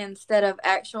buttermilk instead of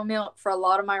actual milk for a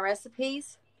lot of my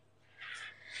recipes.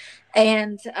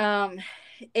 And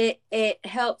it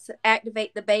helps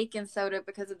activate the baking soda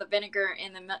because of the vinegar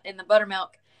in the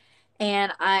buttermilk,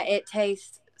 and it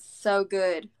tastes so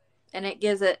good, and it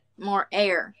gives it more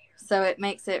air, so it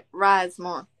makes it rise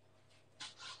more.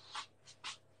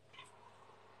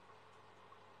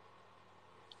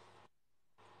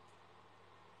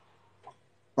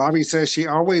 Bobby says she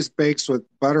always bakes with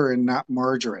butter and not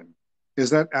margarine. Is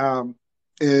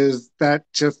that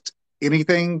just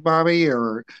anything, Bobby,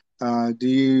 or do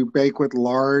you bake with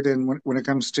lard? And when it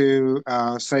comes to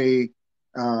say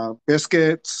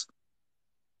biscuits,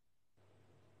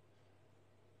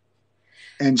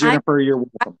 and I Jennifer, you're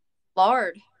welcome.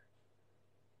 lard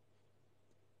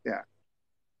Yeah,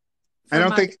 for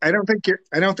my. I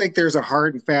don't think there's a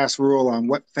hard and fast rule on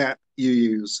what fat you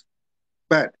use.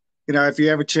 But if you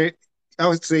have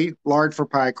oh, see, lard for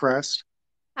pie crust.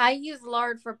 I use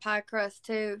lard for pie crust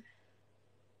too.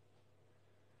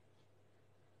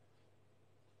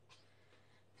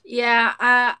 Yeah,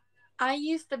 I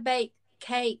used to bake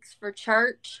cakes for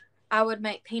church. I would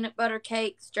make peanut butter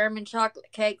cakes, German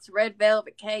chocolate cakes, red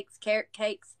velvet cakes, carrot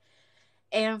cakes,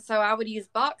 and so I would use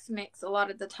box mix a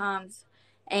lot of the times.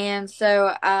 And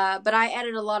so, but I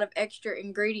added a lot of extra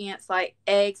ingredients like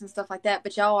eggs and stuff like that.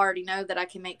 But y'all already know that I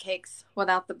can make cakes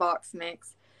without the box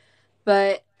mix.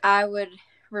 But I would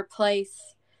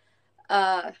replace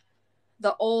uh,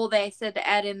 the oil they said to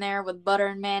add in there with butter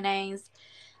and mayonnaise.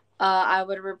 I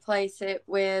would replace it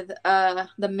with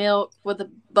the milk with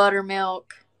the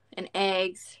buttermilk and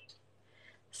eggs.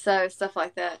 So stuff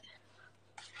like that.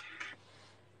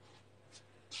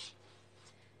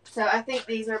 So I think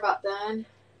these are about done.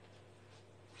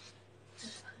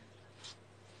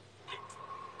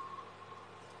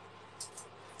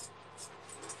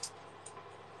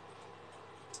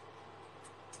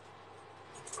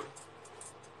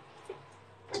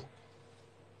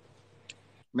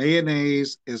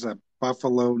 Mayonnaise is a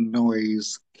buffalo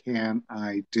noise. Can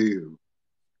I do?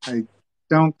 I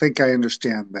don't think I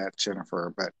understand that,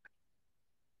 Jennifer, but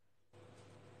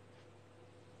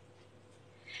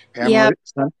Yeah,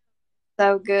 Pamela,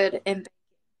 so good. And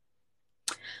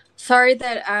sorry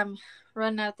that I'm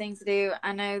running out of things to do.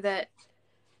 I know that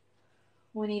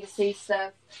we need to see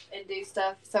stuff and do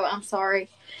stuff. So I'm sorry.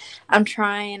 I'm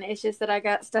trying. It's just that I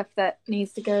got stuff that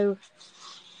needs to go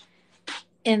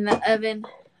in the oven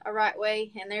a right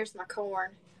way. And there's my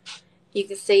corn. You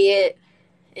can see it.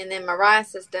 And then my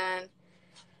rice is done.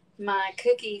 My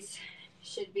cookies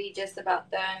should be just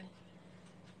about done.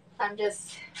 I'm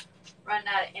just running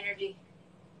out of energy.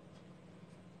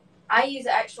 I use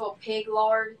actual pig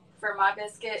lard for my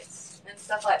biscuits and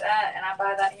stuff like that, and I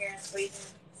buy that here in Sweden.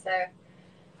 So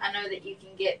I know that you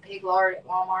can get pig lard at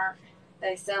Walmart.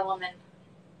 They sell them in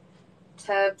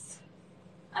tubs.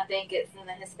 I think it's in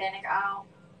the Hispanic aisle.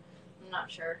 I'm not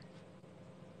sure.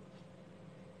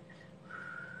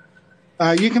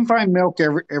 you can find milk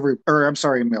or I'm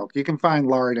sorry, milk. You can find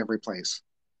lard every place.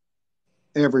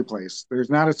 Every place. There's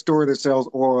not a store that sells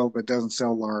oil that doesn't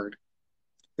sell lard.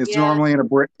 It's Yeah, normally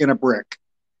in a brick.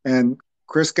 And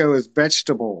Crisco is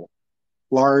vegetable.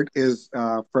 Lard is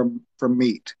from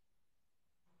meat.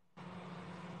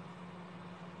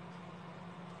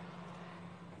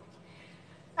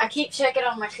 I keep checking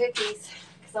on my cookies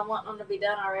because I want them to be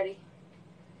done already.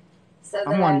 So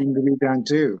I'm that I. wanting to be done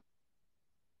too.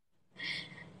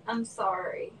 I'm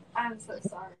sorry. I'm so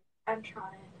sorry. I'm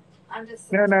trying. I'm just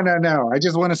so No, no, trying no, no. I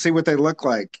just want to see what they look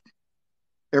like.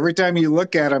 Every time you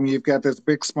look at them, you've got this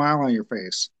big smile on your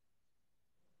face.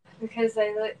 because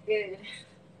they look good.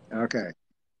 Okay.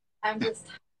 I'm just.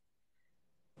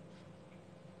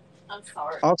 I'm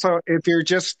sorry. Also, if you're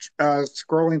just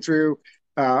scrolling through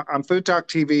on Food Talk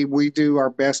TV, we do our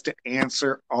best to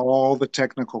answer all the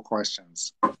technical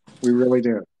questions. We really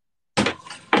do.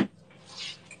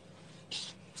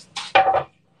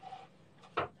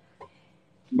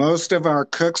 Most of our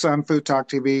cooks on Food Talk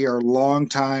TV are long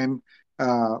time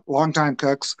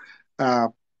cooks uh,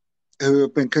 who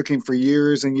have been cooking for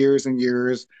years and years and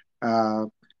years. Uh,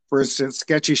 for instance,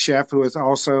 Sketchy Chef, who is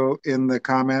also in the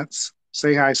comments.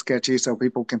 Say hi, Sketchy, so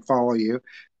people can follow you.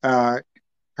 Uh,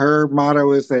 Her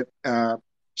motto is that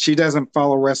she doesn't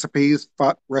follow recipes,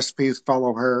 recipes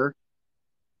follow her.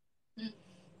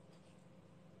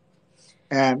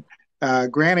 And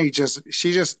Granny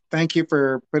she just thank you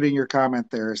for putting your comment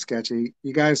there, Sketchy.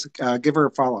 You guys give her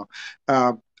a follow.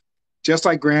 Uh, just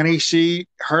like Granny, she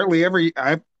hardly ever.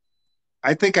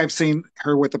 I think I've seen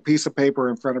her with a piece of paper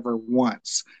in front of her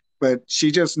once, but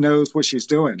she just knows what she's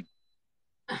doing.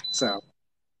 So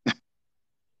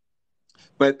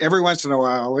But every once in a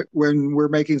while, when we're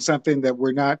making something that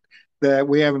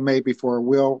we haven't made before,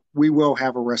 we will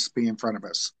have a recipe in front of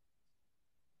us.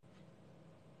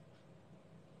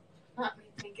 Not me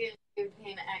thinking of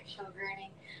being an actual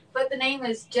granny, but the name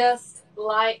is just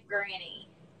like Granny,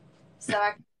 so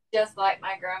I just like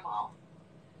my grandma.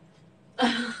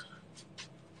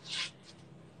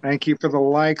 Thank you for the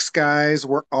likes, guys.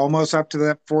 We're almost up to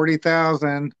that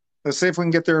 40,000. Let's see if we can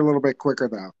get there a little bit quicker,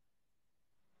 though.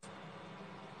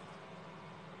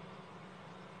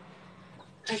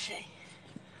 Okay.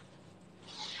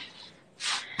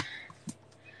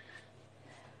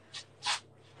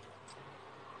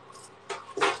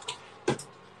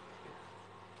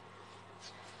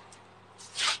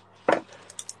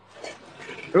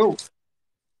 Oh,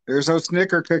 there's those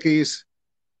Snicker cookies.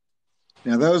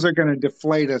 Now, those are going to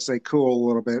deflate as they cool a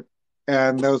little bit.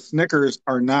 And those Snickers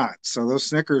are not. So those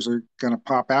Snickers are going to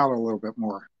pop out a little bit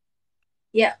more.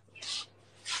 Yeah.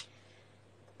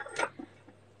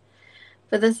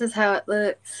 But this is how it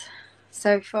looks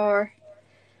so far.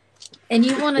 And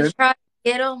you want to try to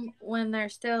get them when they're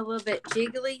still a little bit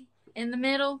jiggly in the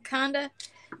middle, kind of.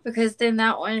 Because then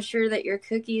that will ensure that your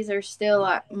cookies are still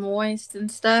like moist and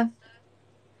stuff.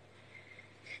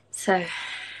 So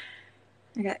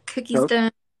I got cookies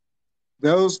done.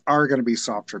 Those are going to be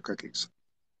softer cookies.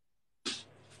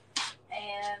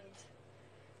 And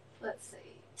let's see,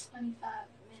 25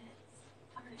 minutes.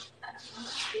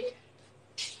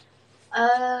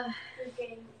 Oh,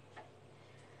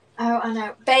 I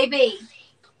know. Baby.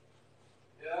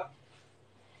 Yeah.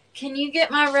 Can you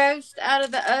get my roast out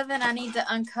of the oven? I need to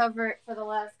uncover it for the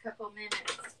last couple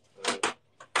minutes.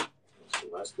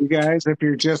 You guys, if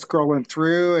you're just scrolling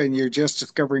through and you're just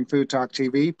discovering Food Talk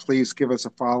TV, please give us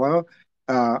a follow.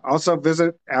 Also,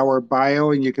 visit our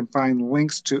bio and you can find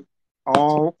links to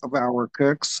all of our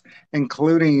cooks,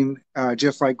 including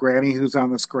just like Granny, who's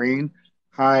on the screen.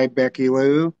 Hi, Becky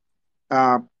Lou.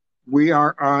 Uh, we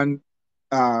are on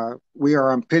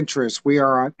Pinterest. We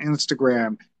are on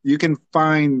Instagram. You can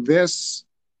find this.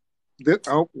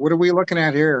 Oh, what are we looking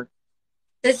at here?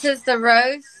 This is the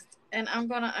roast, and I'm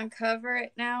going to uncover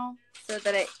it now so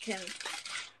that it can.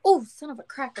 Oh, son of a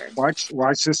cracker! Watch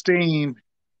the steam.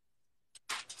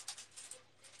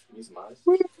 Use mine.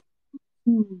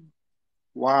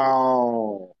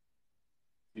 Wow.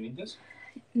 You need this?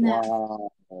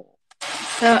 No. Wow.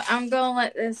 So I'm going to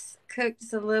let this cook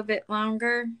just a little bit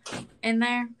longer in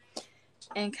there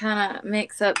and kind of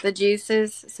mix up the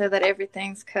juices so that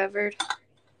everything's covered.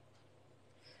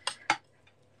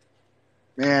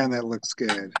 Man, that looks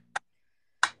good.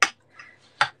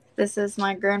 This is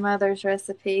my grandmother's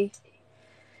recipe.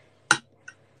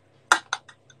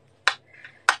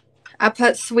 I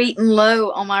put sweet and low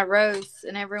on my roast,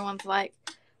 and everyone's like,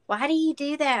 why do you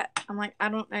do that? I'm like, I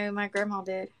don't know. My grandma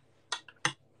did.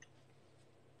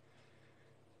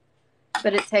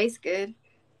 But it tastes good.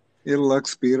 It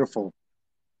looks beautiful.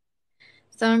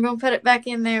 So I'm going to put it back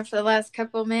in there for the last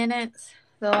couple minutes.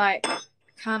 To like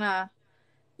kind of,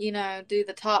 do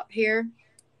the top here.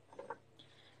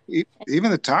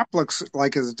 Even the top looks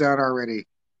like it's done already.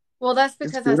 Well, that's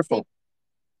because I see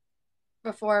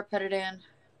before I put it in.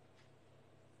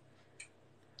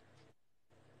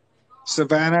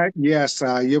 Savannah, yes,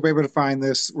 you'll be able to find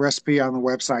this recipe on the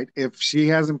website. If she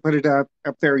hasn't put it up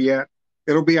there yet,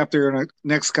 it'll be up there in the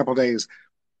next couple days.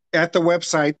 At the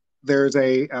website, there's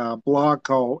a blog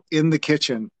called In the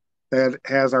Kitchen that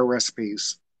has our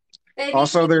recipes. Baby,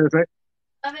 Also, there's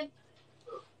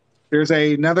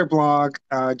another blog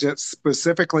just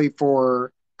specifically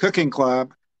for Cooking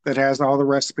Club that has all the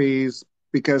recipes,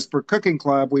 because for Cooking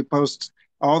Club, we post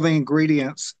all the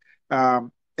ingredients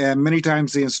and many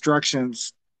times the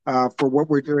instructions for what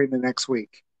we're doing the next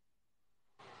week.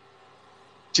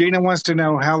 Gina wants to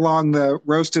know how long the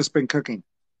roast has been cooking.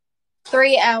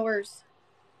 3 hours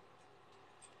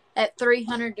at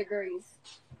 300 degrees.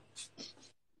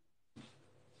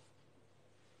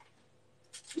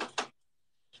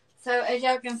 So as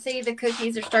y'all can see, the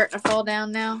cookies are starting to fall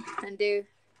down now and do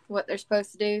what they're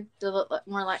supposed to do to look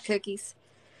more like cookies.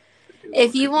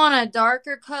 If you want a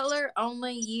darker color,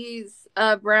 only use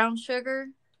brown sugar,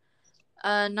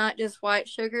 not just white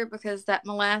sugar, because that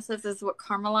molasses is what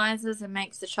caramelizes and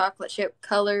makes the chocolate chip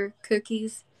color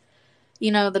cookies,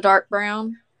 the dark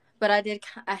brown. But I did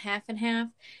a half and half,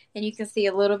 and you can see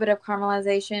a little bit of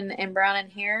caramelization and brown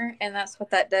in here, and that's what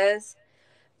that does.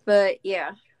 But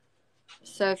yeah.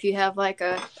 So if you have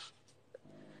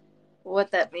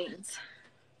what that means.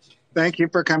 Thank you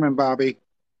for coming, Bobby.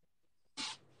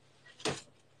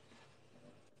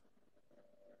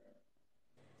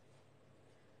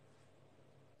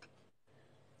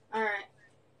 All right.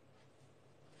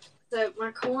 So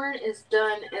my corn is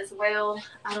done as well.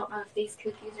 I don't know if these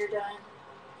cookies are done.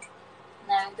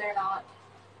 No, they're not.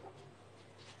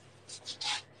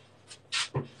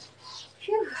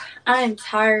 Whew. I am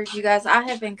tired, you guys. I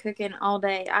have been cooking all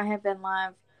day. I have been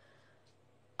live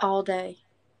all day.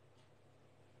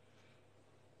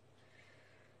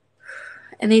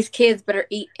 And these kids better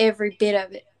eat every bit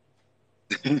of it.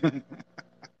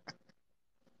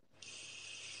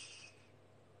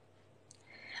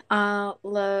 I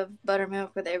love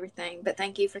buttermilk with everything, but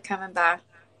thank you for coming by.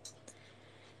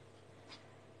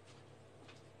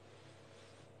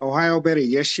 Ohio Betty,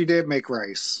 yes, she did make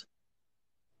rice.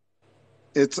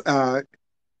 It's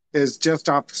just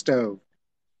off the stove.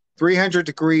 300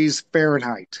 degrees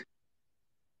Fahrenheit.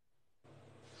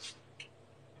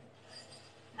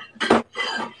 I'm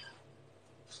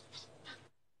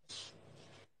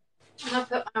going to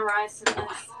put my rice in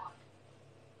this.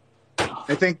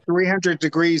 I think 300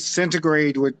 degrees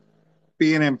centigrade would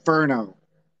be an inferno.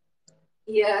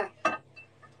 Yeah.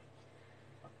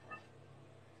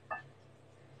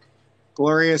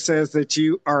 Gloria says that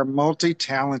you are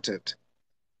multi-talented.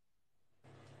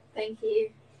 Thank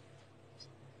you.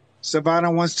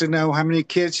 Savannah wants to know how many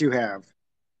kids you have.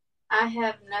 I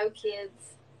have no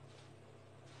kids.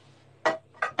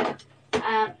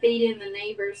 I'm feeding the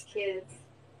neighbor's kids.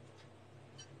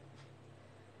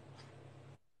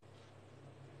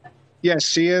 Yes,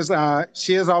 she is.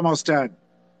 She is almost done.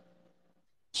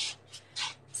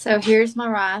 So here's my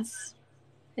rice.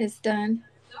 It's done.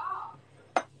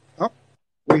 Oh,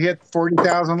 we hit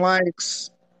 40,000 likes.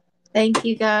 Thank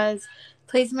you, guys.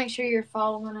 Please make sure you're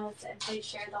following us and please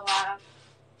share the live.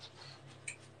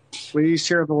 Please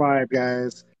share the live,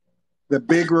 guys. The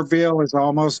big reveal is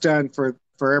almost done for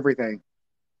everything.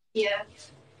 Yeah.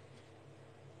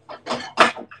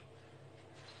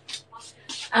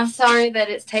 I'm sorry that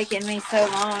it's taken me so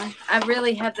long. I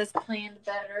really had this planned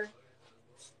better.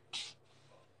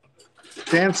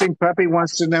 Dancing Puppy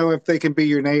wants to know if they can be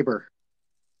your neighbor.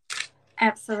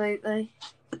 Absolutely.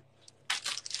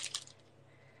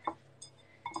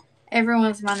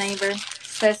 Everyone's my neighbor. It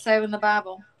says so in the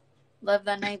Bible. Love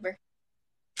thy neighbor.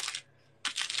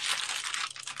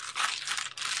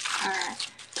 All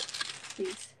right.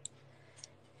 These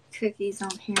cookies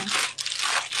on here.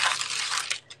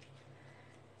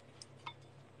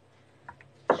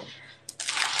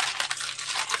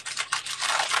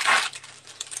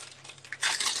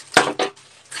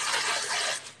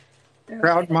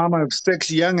 Proud mama of 6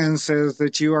 youngins says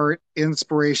that you are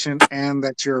inspiration and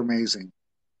that you're amazing.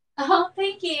 Oh,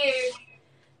 thank you.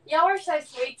 Y'all are so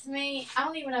sweet to me. I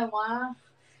don't even know why.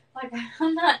 Like,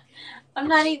 I'm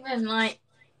not even like,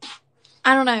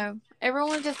 I don't know.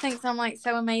 Everyone just thinks I'm like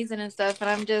so amazing and stuff, and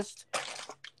I'm just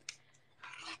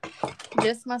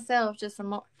myself, just a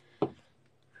more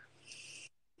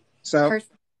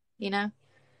person, you know.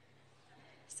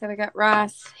 So we got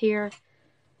rice here.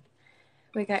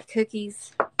 We got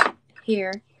cookies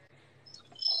here.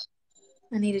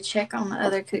 I need to check on the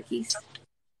other cookies.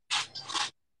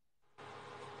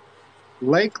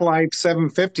 Lake Life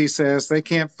 750 says they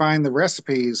can't find the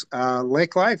recipes.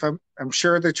 Lake Life, I'm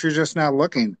sure that you're just not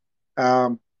looking.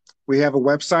 We have a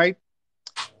website.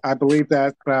 I believe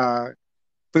that's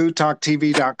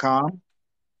foodtalktv.com.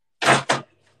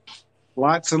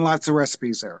 Lots and lots of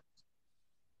recipes there.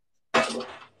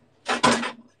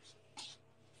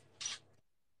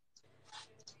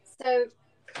 So,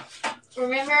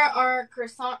 remember our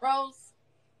croissant rolls?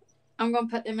 I'm going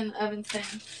to put them in the oven soon.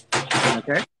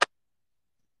 Okay.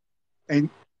 And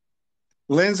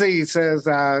Lindsay says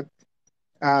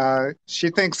she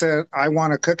thinks that I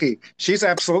want a cookie. She's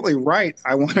absolutely right.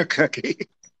 I want a cookie.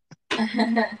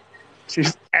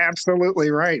 She's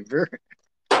absolutely right.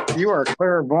 You are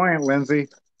clairvoyant, Lindsay.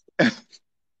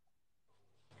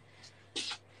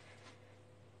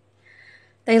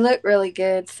 They look really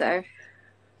good, so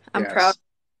I'm proud.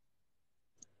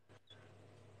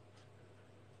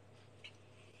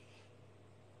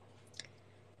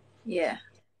 Yeah,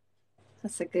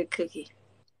 that's a good cookie.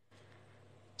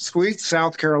 Sweet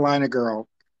South Carolina girl.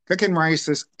 Cooking rice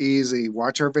is easy.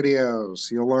 Watch our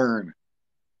videos. You'll learn.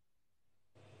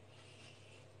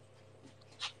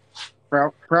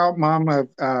 Proud mom of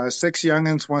 6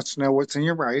 youngins wants to know what's in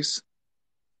your rice.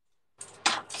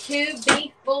 2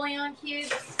 beef bouillon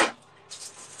cubes,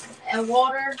 and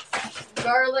water,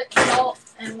 garlic, salt,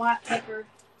 and white pepper,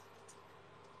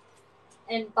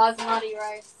 and basmati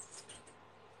rice.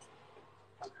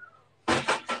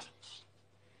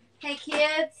 Hey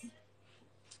kids,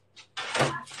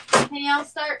 can y'all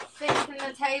start fixing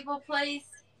the table, please?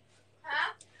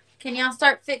 Huh? Can y'all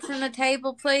start fixing the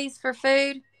table, please, for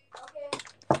food?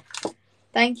 Okay.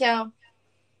 Thank y'all.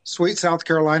 Sweet South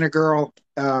Carolina girl.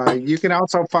 You can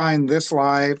also find this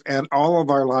live and all of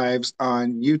our lives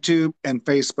on YouTube and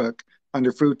Facebook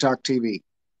under Food Talk TV.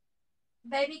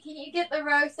 Baby, can you get the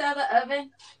roast out of the oven?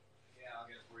 Yeah, I'll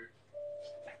get it for you.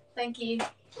 Thank you.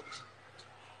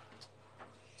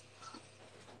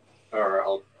 All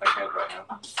right, I can't right now.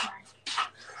 I'm sorry.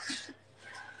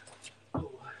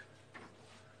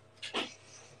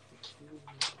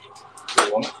 Do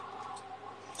you want it?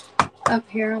 Up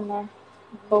here on the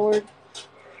board.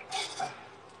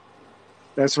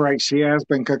 That's right. She has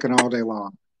been cooking all day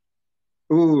long.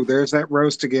 Ooh, there's that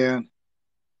roast again.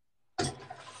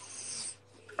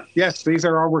 Yes, these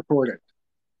are all recorded.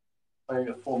 I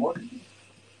got 4 more.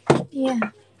 Yeah.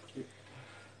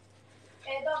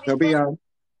 They'll be on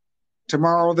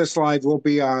tomorrow. This live will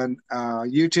be on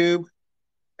YouTube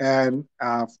and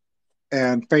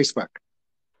Facebook.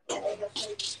 You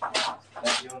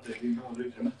want to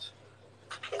do 10 minutes?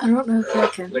 I don't know if I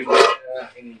can.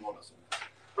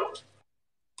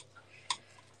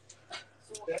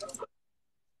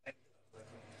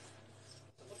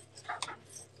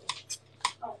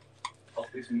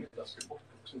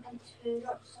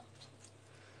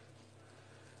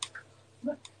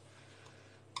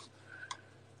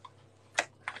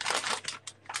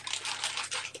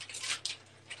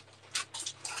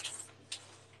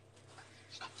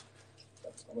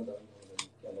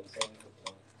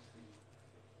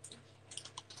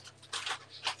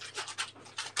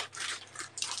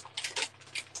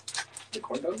 The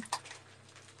corn done?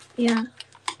 Yeah.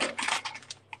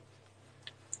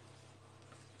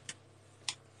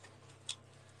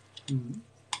 Mm-hmm.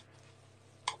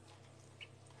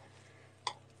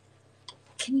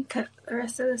 Can you cut the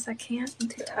rest of this? I can't. I'm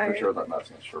too tired. For sure that knife's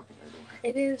gonna sharpen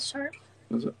It is sharp.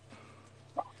 Is it?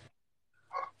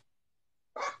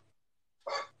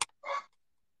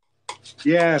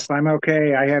 Yes, I'm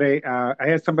okay. I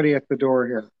had somebody at the door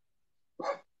here.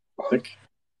 Thick?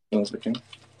 As I can.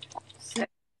 So,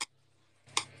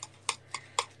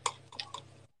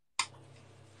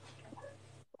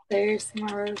 there's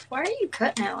my roast. Why are you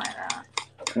cutting it like that?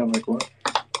 Kind of like what?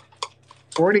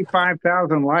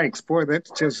 45,000 likes. Boy,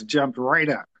 that's just jumped right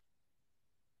up.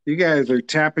 You guys are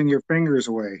tapping your fingers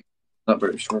away. Not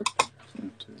very short. So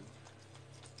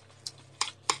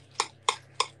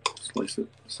to slice it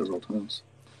several times.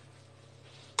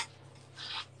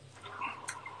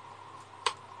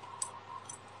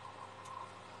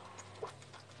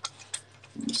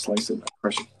 You slice it,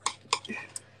 crush it.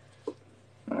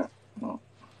 Alright, well.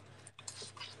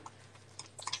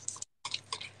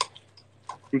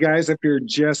 You guys, if you're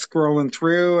just scrolling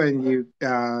through and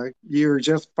you're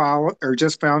just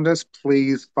found us,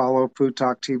 please follow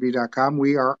foodtalktv.com.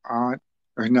 We are on,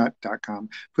 or not .com,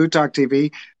 Food Talk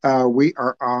TV. We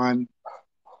are on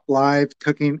live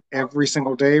cooking every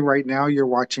single day. Right now, you're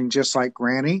watching Just Like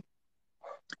Granny,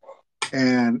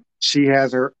 and she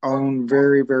has her own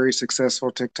very, very successful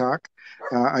TikTok.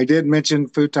 I did mention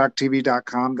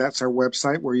foodtalktv.com. That's our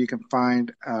website where you can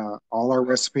find all our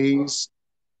recipes,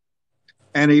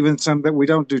 and even some that we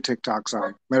don't do TikToks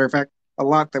on. Matter of fact, a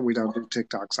lot that we don't do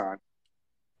TikToks on.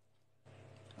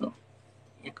 Oh.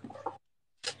 Okay.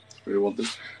 Where do you want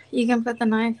this? You can put the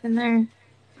knife in there.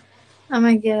 I'm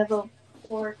going to get a little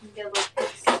fork and get a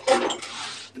little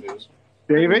piece.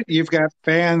 David, you've got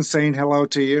fans saying hello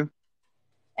to you.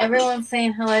 Everyone's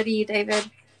saying hello to you, David.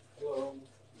 Hello.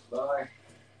 Bye.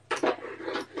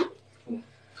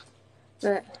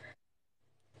 But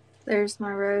there's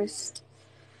my roast.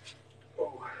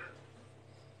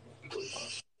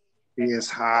 He is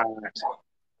hot.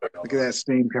 Look at that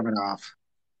steam coming off.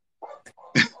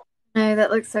 No, that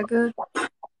looks so good.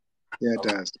 Yeah, it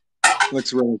does.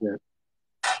 Looks really good.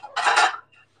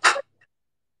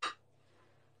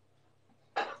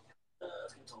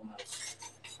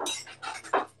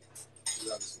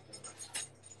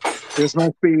 This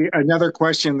must be another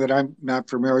question that I'm not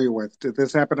familiar with. Did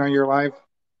this happen on your live?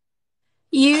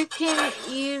 You can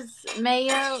use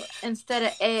mayo instead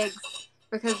of eggs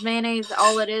because mayonnaise,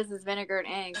 all it is vinegar and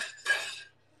eggs.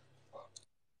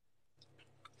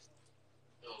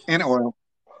 And oil.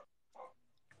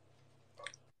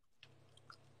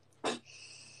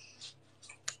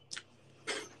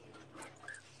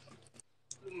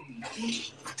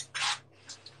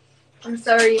 I'm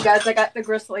sorry, you guys. I got the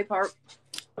gristly part.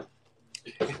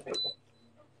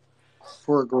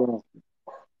 Poor girl.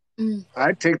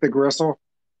 I'd take the gristle.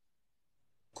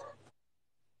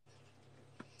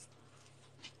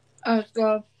 Oh, it's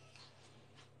good.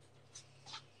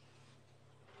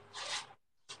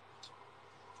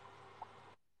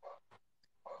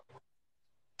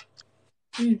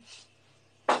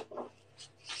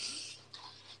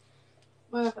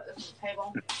 We'll put this on the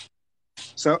table.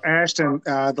 So Ashton,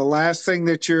 the last thing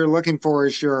that you're looking for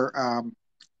is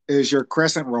your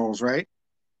crescent rolls, right?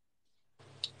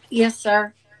 Yes,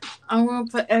 sir. I'm gonna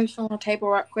put this on the table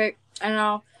right quick, and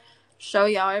I'll show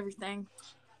y'all everything.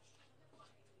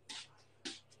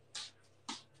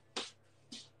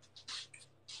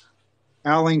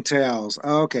 Owling tails.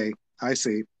 Okay, I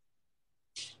see.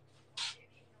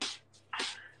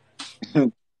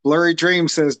 Blurry Dream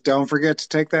says, "Don't forget to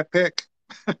take that pic."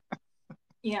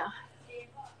 Yeah.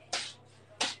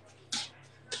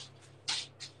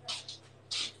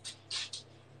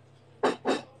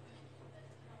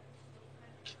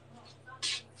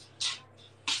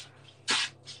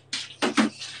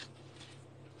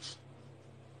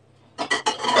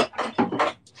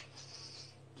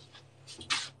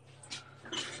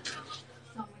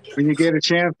 When you get a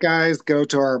chance, guys, go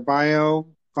to our bio,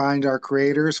 find our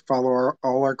creators, follow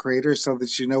all our creators so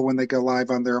that you know when they go live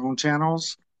on their own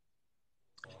channels.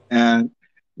 And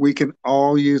we can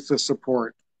all use the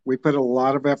support. We put a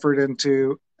lot of effort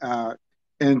into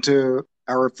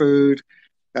our food.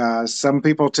 Some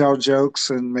people tell jokes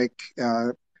and make 3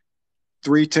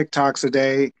 TikToks a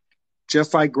day,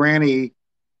 just like Granny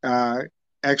uh,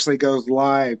 actually goes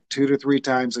live 2 to 3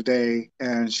 times a day,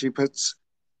 and she puts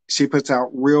out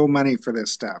real money for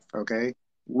this stuff. Okay,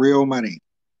 real money.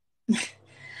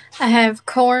 I have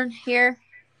corn here.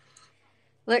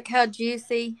 Look how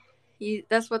juicy.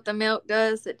 That's what the milk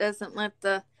does. It doesn't let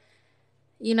the,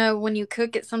 when you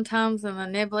cook it sometimes and the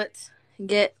niblets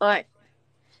get like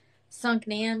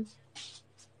sunken in.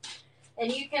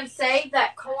 And you can save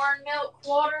that corn milk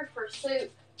water for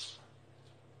soup.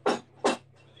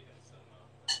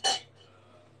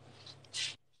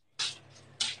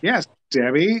 Yes,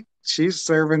 Debbie, she's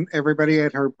serving everybody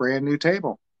at her brand new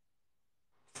table.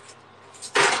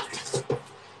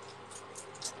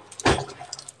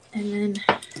 And then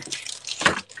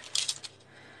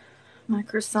my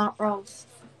croissant rolls.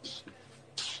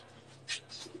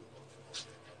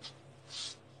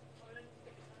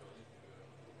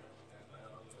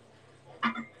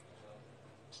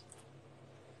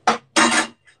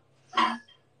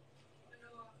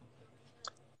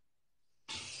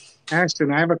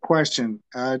 Ashton, I have a question.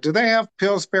 Do they have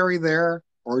Pillsbury there,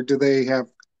 or do they have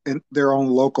their own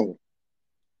local?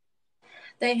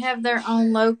 They have their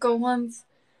own local ones.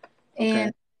 Okay.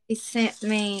 And he sent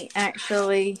me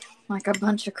actually like a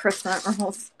bunch of croissant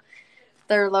rolls.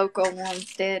 Their local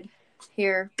ones did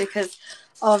here because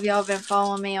all of y'all have been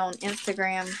following me on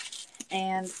Instagram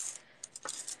and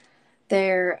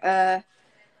they're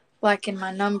liking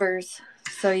my numbers.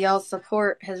 So y'all's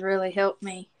support has really helped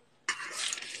me.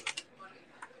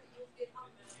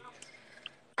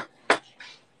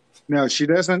 No, she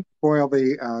doesn't boil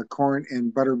the corn in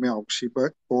buttermilk. She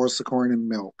boils the corn in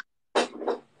milk.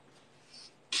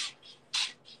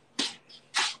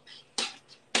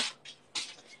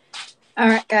 All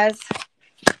right, guys.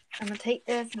 I'm going to take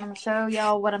this and I'm going to show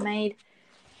y'all what I made.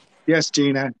 Yes,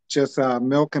 Gina, just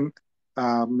milk and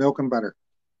butter.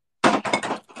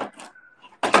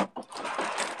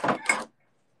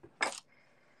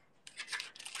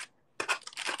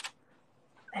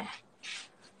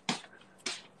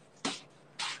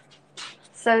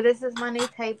 So this is my new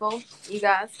table, you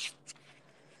guys.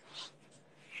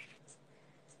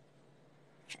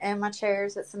 And my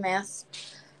chairs, it's a mess.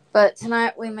 But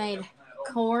tonight we made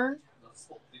corn,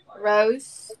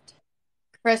 roast,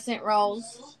 crescent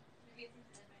rolls,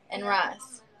 and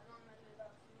rice.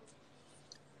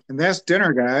 And that's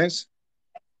dinner, guys.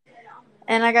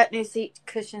 And I got new seat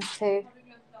cushions too.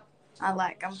 I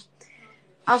like them.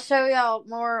 I'll show y'all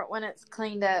more when it's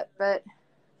cleaned up, but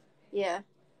yeah.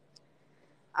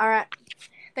 All right.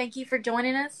 Thank you for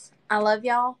joining us. I love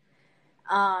y'all.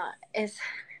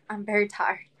 I'm very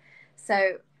tired,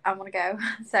 so I want to go.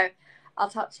 So I'll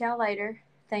talk to y'all later.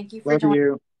 Thank you for Love joining.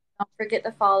 you. Don't forget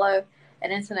to follow,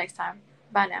 and until next time.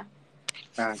 Bye now.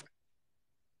 Bye.